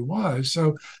really was.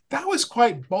 So that was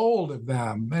quite bold of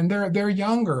them. And they're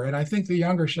younger. And I think the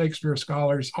younger Shakespeare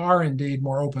scholars are indeed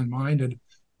more open-minded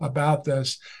about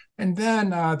this. And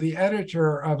then the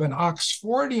editor of an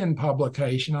Oxfordian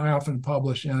publication I often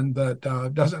publish in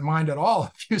that doesn't mind at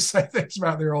all if you say things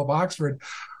about the Earl of Oxford,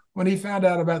 when he found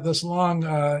out about this long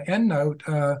endnote,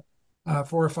 4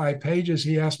 or 5 pages,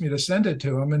 he asked me to send it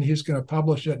to him, and he's going to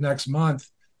publish it next month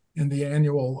in the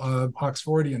annual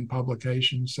Oxfordian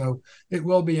publication. So it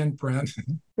will be in print.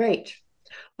 Great.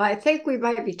 I think we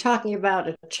might be talking about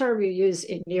a term you use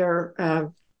in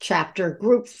your chapter,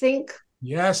 groupthink.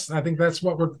 Yes, I think that's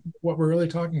what we're really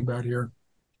talking about here.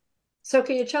 So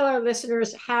can you tell our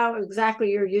listeners how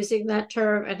exactly you're using that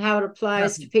term and how it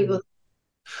applies to people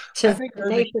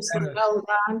tenacious and well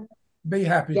done? Be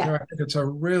happy to. I think it's a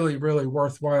really, really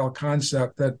worthwhile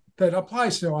concept that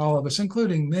applies to all of us,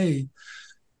 including me.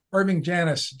 Irving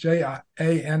Janis, Janis,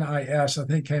 I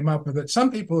think, came up with it.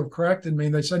 Some people have corrected me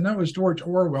and they said, no, it was George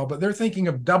Orwell, but they're thinking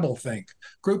of doublethink.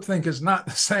 Groupthink is not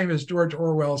the same as George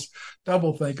Orwell's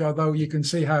doublethink, although you can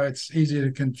see how it's easy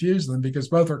to confuse them because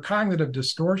both are cognitive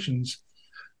distortions.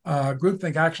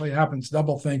 Groupthink actually happens.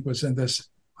 Doublethink was in this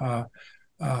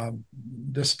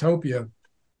dystopia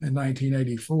in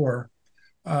 1984.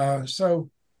 So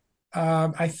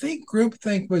I think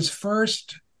groupthink was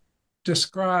first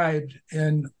described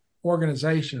in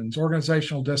organizational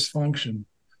dysfunction.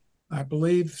 I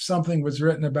believe something was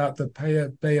written about the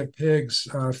Bay of Pigs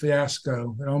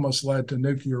fiasco that almost led to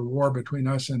nuclear war between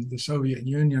us and the Soviet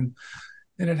Union.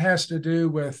 And it has to do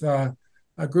with a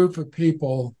group of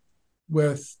people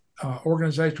with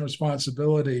organizational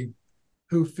responsibility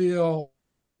who feel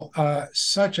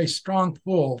such a strong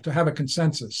pull to have a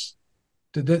consensus,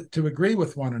 to agree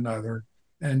with one another,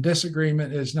 and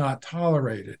disagreement is not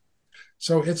tolerated.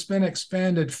 So it's been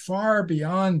expanded far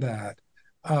beyond that.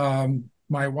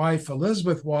 My wife,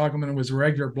 Elizabeth Wagaman, was a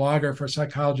regular blogger for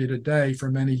Psychology Today for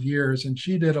many years, and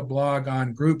she did a blog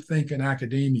on groupthink in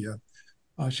academia.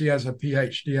 She has a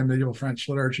PhD in medieval French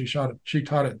literature. She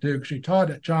taught at Duke. She taught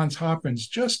at Johns Hopkins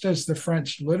just as the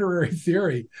French literary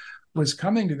theory was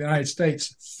coming to the United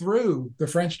States through the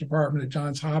French department at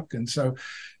Johns Hopkins. So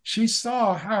she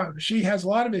saw how she has a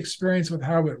lot of experience with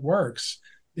how it works.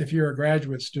 If you're a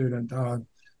graduate student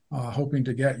hoping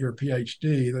to get your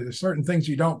PhD, there's certain things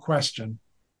you don't question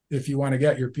if you want to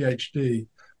get your PhD.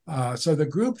 So the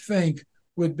groupthink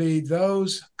would be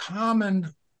those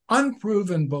common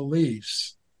unproven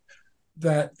beliefs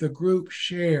that the group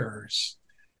shares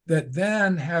that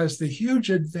then has the huge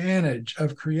advantage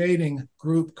of creating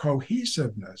group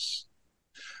cohesiveness.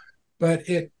 But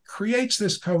it creates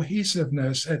this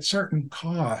cohesiveness at certain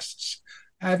costs,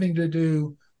 having to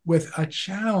do with a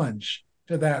challenge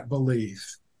to that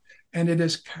belief. And it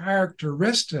is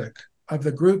characteristic of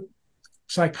the group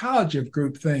psychology of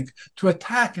groupthink to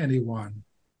attack anyone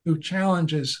who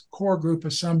challenges core group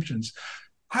assumptions.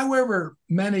 However,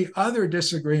 many other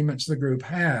disagreements the group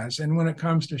has, and when it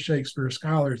comes to Shakespeare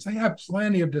scholars, they have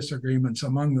plenty of disagreements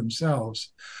among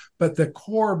themselves. But the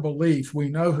core belief, we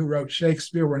know who wrote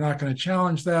Shakespeare, we're not going to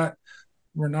challenge that.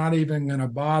 We're not even going to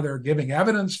bother giving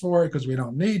evidence for it because we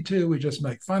don't need to. We just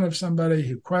make fun of somebody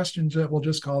who questions it. We'll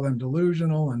just call them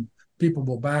delusional and people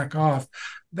will back off.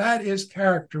 That is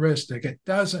characteristic.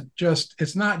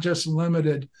 It's not just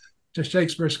limited to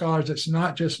Shakespeare scholars. It's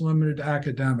not just limited to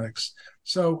academics.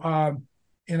 So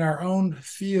in our own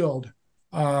field,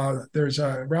 there's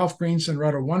Ralph Greenson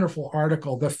wrote a wonderful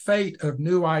article, The Fate of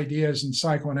New Ideas in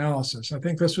Psychoanalysis. I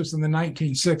think this was in the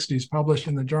 1960s, published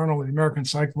in the Journal of the American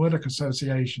Psychoanalytic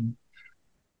Association.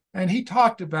 And he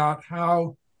talked about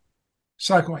how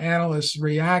psychoanalysts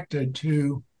reacted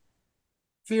to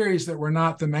theories that were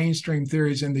not the mainstream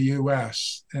theories in the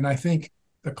US. And I think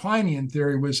the Kleinian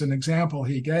theory was an example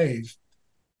he gave.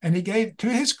 And he gave, to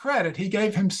his credit, he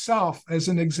gave himself as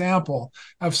an example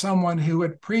of someone who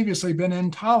had previously been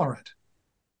intolerant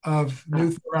of new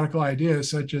theoretical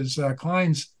ideas, such as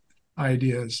Klein's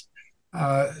ideas.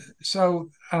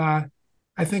 So I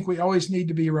think we always need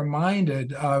to be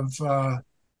reminded of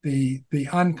the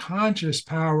unconscious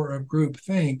power of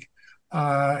groupthink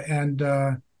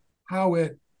and how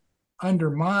it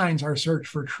undermines our search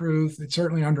for truth. It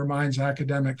certainly undermines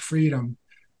academic freedom.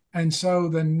 And so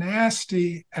the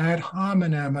nasty ad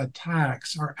hominem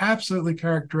attacks are absolutely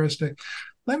characteristic.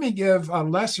 Let me give a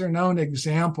lesser known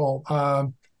example.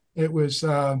 It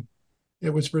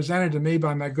was presented to me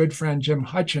by my good friend Jim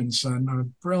Hutchinson, a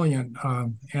brilliant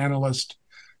analyst,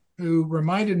 who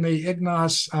reminded me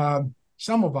Ignaz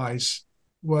Semmelweis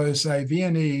was a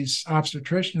Viennese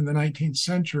obstetrician in the 19th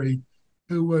century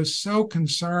who was so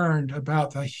concerned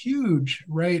about the huge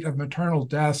rate of maternal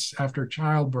deaths after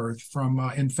childbirth from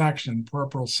infection,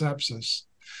 puerperal sepsis,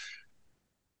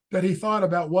 that he thought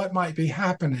about what might be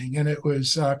happening. And it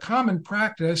was common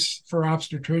practice for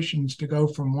obstetricians to go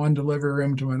from one delivery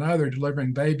room to another,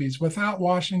 delivering babies without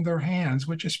washing their hands,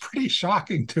 which is pretty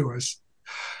shocking to us.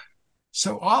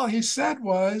 So all he said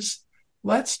was,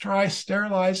 let's try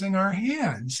sterilizing our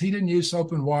hands. He didn't use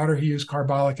soap and water. He used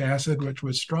carbolic acid, which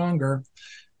was stronger.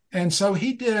 And so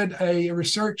he did a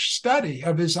research study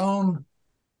of his own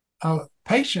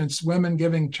patients, women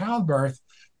giving childbirth,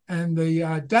 and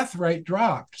the death rate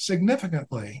dropped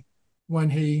significantly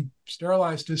when he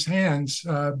sterilized his hands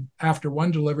after one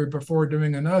delivery before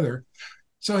doing another.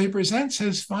 So he presents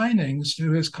his findings to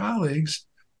his colleagues,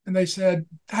 and they said,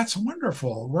 that's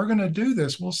wonderful. We're going to do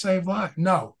this. We'll save lives.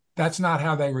 No. That's not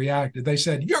how they reacted. They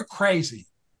said, you're crazy.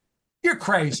 You're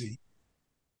crazy.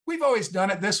 We've always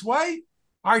done it this way.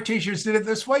 Our teachers did it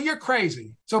this way. You're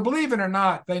crazy. So believe it or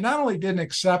not, they not only didn't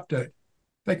accept it,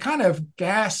 they kind of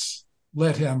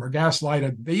gaslit him or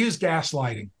gaslighted. They used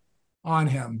gaslighting on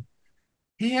him.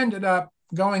 He ended up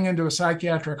going into a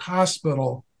psychiatric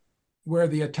hospital where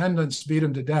the attendants beat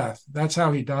him to death. That's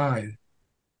how he died.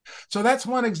 So that's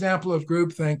one example of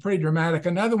groupthink, pretty dramatic.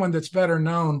 Another one that's better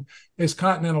known is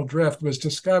continental drift, was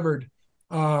discovered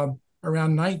around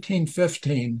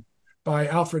 1915 by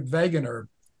Alfred Wegener,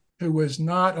 who was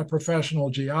not a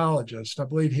professional geologist. I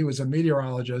believe he was a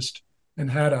meteorologist and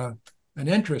had an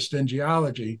interest in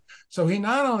geology. So he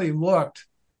not only looked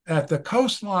at the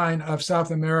coastline of South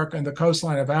America and the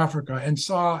coastline of Africa and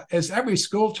saw, as every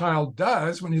school child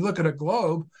does when you look at a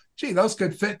globe, gee, those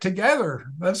could fit together.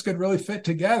 Those could really fit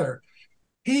together.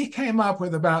 He came up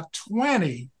with about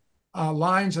 20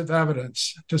 lines of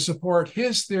evidence to support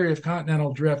his theory of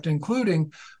continental drift,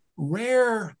 including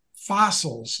rare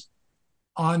fossils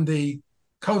on the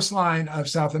coastline of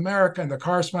South America and the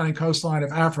corresponding coastline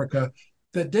of Africa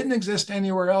that didn't exist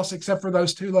anywhere else except for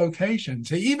those two locations.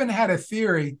 He even had a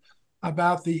theory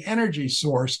about the energy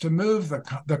source to move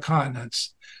the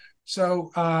continents.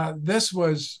 So this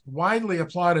was widely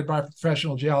applauded by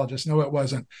professional geologists. No, it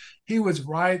wasn't. He was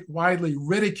widely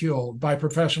ridiculed by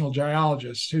professional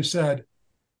geologists who said,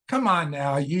 come on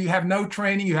now, you have no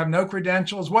training, you have no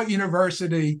credentials. What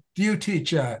university do you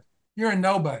teach at? You're a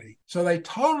nobody. So they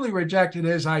totally rejected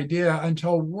his idea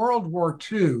until World War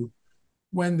II,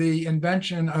 when the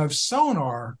invention of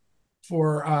sonar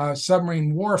for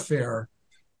submarine warfare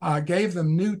gave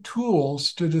them new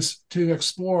tools to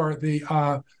explore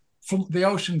the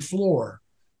ocean floor.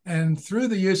 And through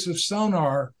the use of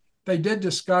sonar, they did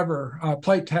discover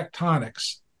plate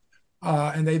tectonics.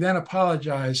 And they then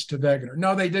apologized to Wegener.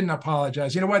 No, they didn't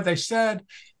apologize. You know what they said?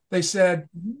 They said,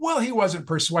 well, he wasn't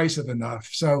persuasive enough.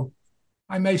 So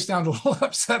I may sound a little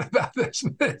upset about this,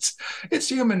 but it's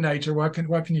human nature. What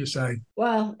can you say?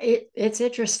 Well, it's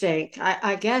interesting.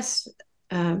 I guess,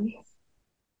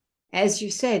 as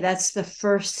you say, that's the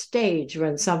first stage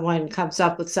when someone comes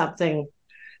up with something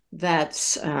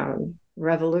that's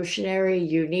revolutionary,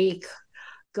 unique,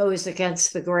 goes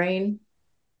against the grain.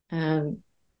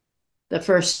 The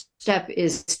first step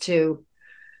is to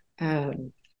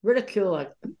ridicule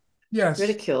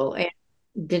and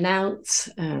denounce,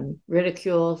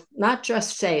 ridicule, not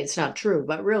just say it's not true,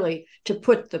 but really to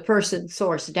put the person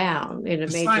source down in a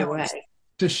major way.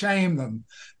 To shame them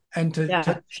and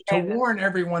to warn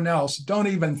everyone else, don't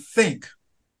even think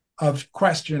of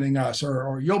questioning us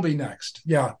or you'll be next.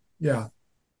 Yeah.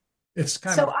 It's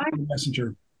kind of a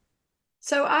messenger.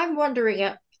 So I'm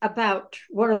wondering about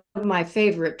one of my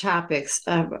favorite topics.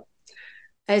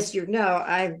 As you know,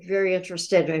 I'm very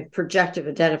interested in projective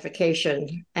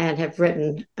identification and have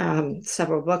written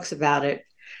several books about it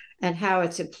and how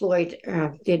it's employed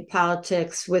in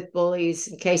politics with bullies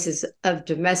in cases of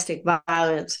domestic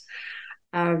violence.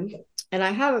 And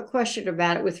I have a question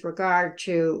about it with regard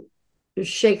to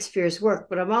Shakespeare's work,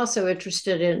 but I'm also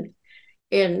interested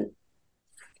in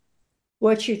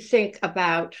what you think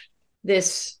about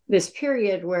this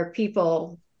period where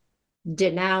people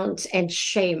denounce and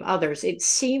shame others. It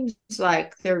seems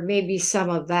like there may be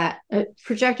some of that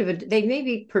projective. They may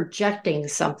be projecting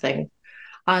something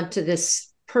onto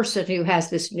this person who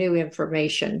has this new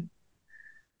information.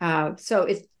 So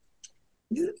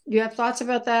do you have thoughts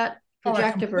about that?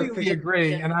 Projective I completely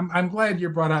agree. And I'm glad you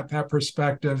brought up that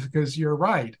perspective because you're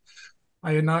right.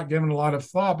 I had not given a lot of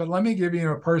thought, but let me give you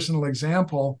a personal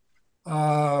example.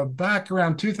 Back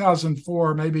around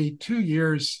 2004, maybe 2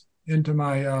 years into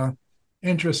my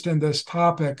interest in this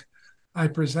topic, I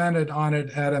presented on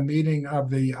it at a meeting of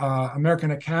the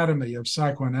American Academy of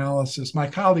Psychoanalysis. My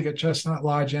colleague at Chestnut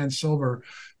Lodge, Ann Silver,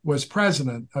 was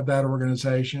president of that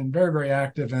organization, very, very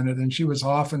active in it. And she was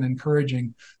often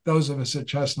encouraging those of us at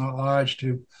Chestnut Lodge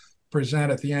to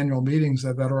present at the annual meetings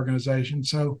of that organization.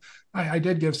 So I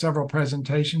did give several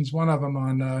presentations, one of them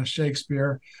on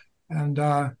Shakespeare. And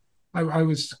I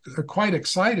was quite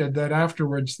excited that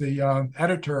afterwards the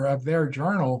editor of their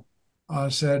journal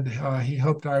said he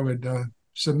hoped I would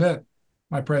submit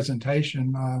my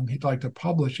presentation. He'd like to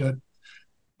publish it.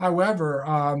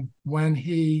 However, when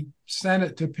he sent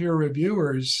it to peer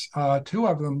reviewers, 2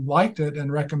 of them liked it and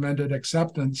recommended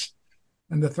acceptance.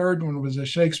 And the third one was a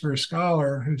Shakespeare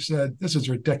scholar who said, this is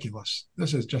ridiculous.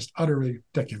 This is just utterly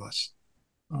ridiculous.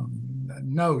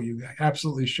 No, you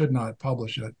absolutely should not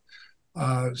publish it.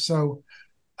 So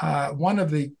one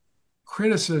of the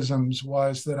criticisms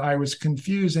was that I was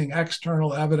confusing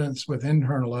external evidence with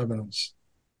internal evidence.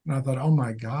 And I thought, oh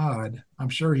my God, I'm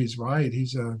sure he's right.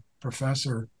 He's a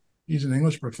professor. He's an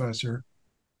English professor.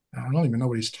 I don't even know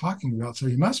what he's talking about. So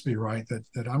he must be right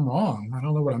that I'm wrong. I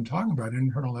don't know what I'm talking about,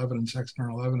 internal evidence,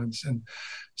 external evidence. And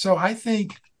so I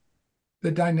think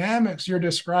the dynamics you're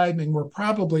describing were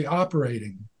probably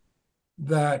operating,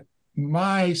 that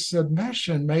my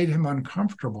submission made him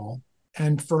uncomfortable.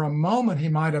 And for a moment, he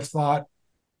might have thought,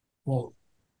 well,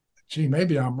 gee,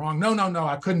 maybe I'm wrong. No,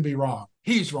 I couldn't be wrong.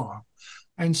 He's wrong.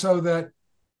 And so that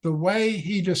the way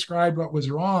he described what was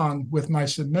wrong with my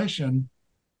submission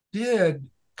did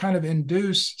kind of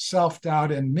induce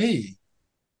self-doubt in me,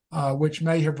 which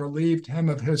may have relieved him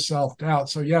of his self-doubt.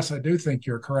 So yes, I do think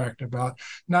you're correct about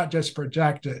not just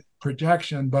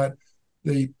projection, but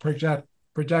the projective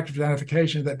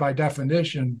identification that by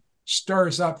definition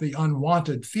stirs up the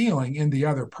unwanted feeling in the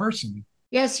other person.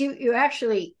 Yes, you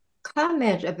actually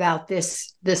comment about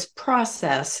this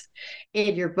process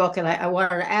in your book, and I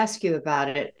wanted to ask you about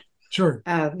it. Sure.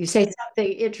 You say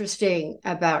something interesting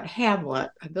about Hamlet.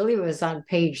 I believe it was on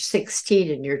page 16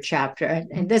 in your chapter.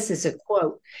 And this is a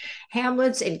quote.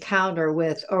 Hamlet's encounter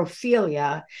with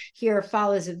Ophelia here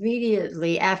follows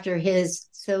immediately after his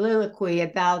soliloquy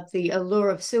about the allure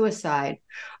of suicide.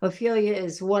 Ophelia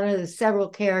is one of the several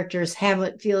characters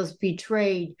Hamlet feels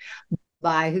betrayed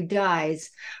by, who dies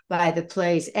by the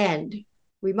play's end.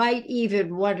 We might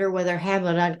even wonder whether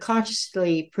Hamlet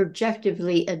unconsciously,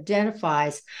 projectively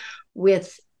identifies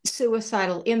with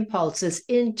suicidal impulses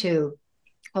into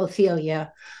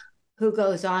Ophelia, who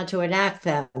goes on to enact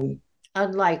them.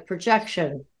 Unlike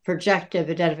projection, projective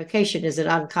identification is an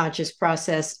unconscious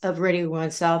process of ridding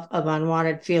oneself of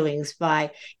unwanted feelings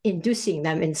by inducing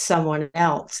them in someone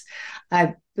else.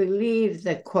 I believe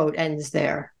the quote ends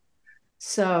there.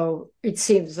 So it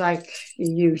seems like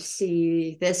you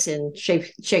see this in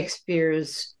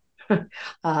Shakespeare's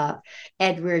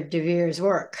Edward de Vere's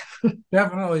work.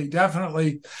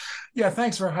 Definitely. Yeah,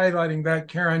 thanks for highlighting that,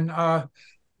 Karen.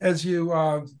 As you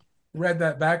read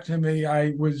that back to me,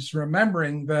 I was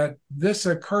remembering that this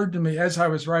occurred to me as I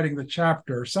was writing the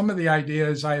chapter. Some of the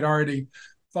ideas I had already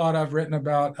thought of, written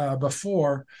about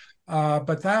before,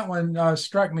 but that one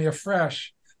struck me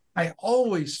afresh. I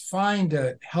always find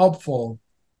it helpful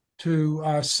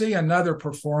to see another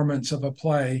performance of a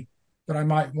play that I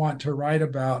might want to write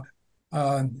about,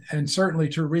 and certainly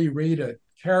to reread it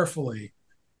carefully.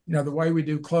 You know, the way we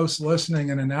do close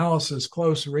listening and analysis,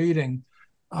 close reading,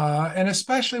 and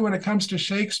especially when it comes to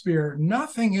Shakespeare,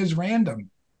 nothing is random.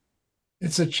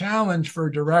 It's a challenge for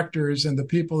directors and the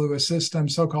people who assist them,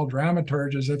 so-called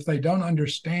dramaturges, if they don't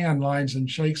understand lines in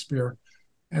Shakespeare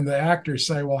and the actors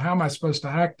say, well, how am I supposed to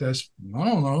act this? I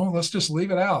don't know, let's just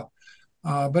leave it out.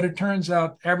 But it turns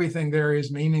out everything there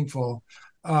is meaningful.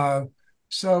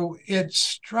 So it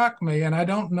struck me, and I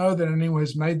don't know that anyone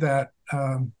has made that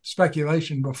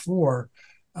speculation before,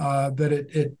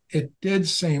 that it did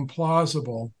seem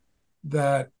plausible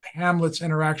that Hamlet's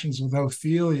interactions with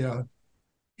Ophelia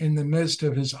in the midst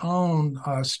of his own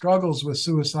struggles with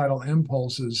suicidal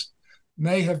impulses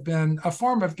may have been a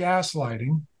form of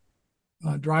gaslighting,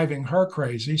 driving her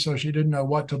crazy, so she didn't know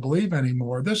what to believe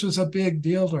anymore. This was a big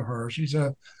deal to her. She's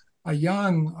a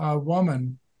young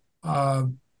woman.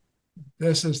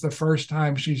 This is the first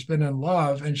time she's been in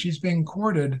love, and she's being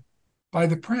courted by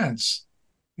the prince,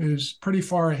 who's pretty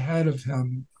far ahead of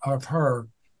her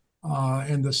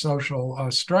in the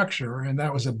social structure. And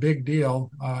that was a big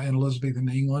deal in Elizabethan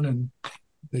England, and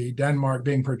the Denmark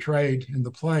being portrayed in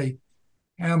the play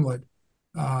Hamlet.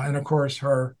 And of course,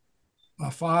 her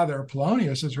father,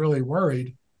 Polonius, is really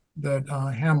worried that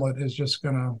Hamlet is just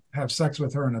going to have sex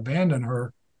with her and abandon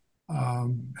her.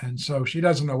 And so she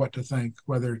doesn't know what to think,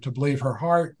 whether to believe her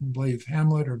heart and believe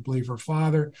Hamlet or believe her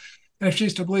father. And if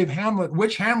she's to believe Hamlet,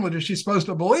 which Hamlet is she supposed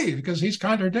to believe? Because he's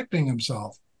contradicting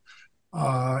himself.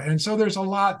 And so there's a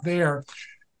lot there.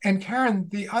 And Karen,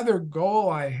 the other goal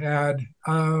I had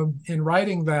in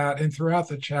writing that and throughout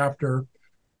the chapter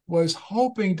was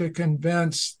hoping to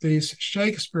convince these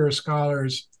Shakespeare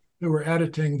scholars who were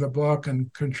editing the book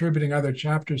and contributing other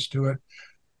chapters to it,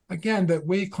 again, that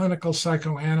we clinical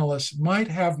psychoanalysts might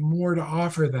have more to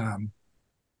offer them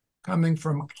coming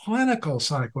from clinical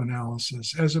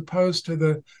psychoanalysis, as opposed to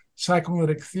the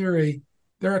psychoanalytic theory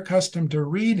they're accustomed to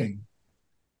reading.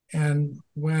 And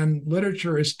when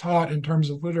literature is taught in terms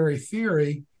of literary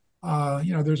theory,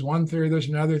 there's one theory, there's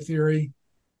another theory.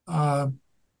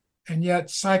 And yet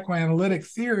psychoanalytic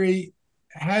theory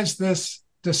has this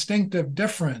distinctive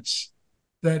difference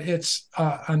that it's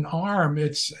an arm,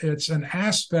 it's an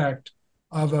aspect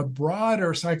of a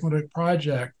broader psychoanalytic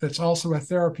project that's also a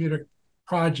therapeutic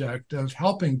project of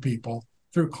helping people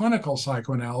through clinical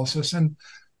psychoanalysis. And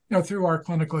through our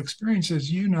clinical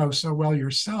experiences, so well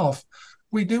yourself,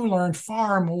 we do learn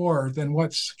far more than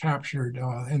what's captured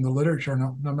in the literature,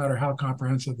 no matter how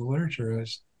comprehensive the literature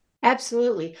is.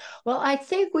 Absolutely. Well, I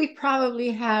think we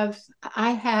probably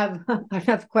I have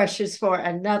enough questions for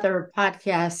another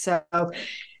podcast. So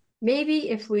maybe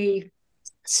if we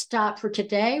stop for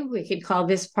today, we could call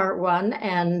this part one,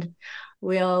 and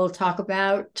we'll talk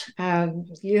about,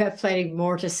 you have plenty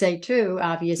more to say too,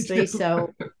 obviously.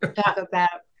 So talk about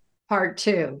part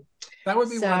two. That would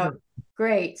be wonderful.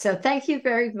 Great. So thank you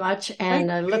very much.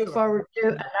 And I look forward to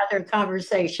another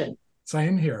conversation.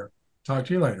 Same here. Talk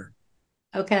to you later.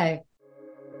 Okay.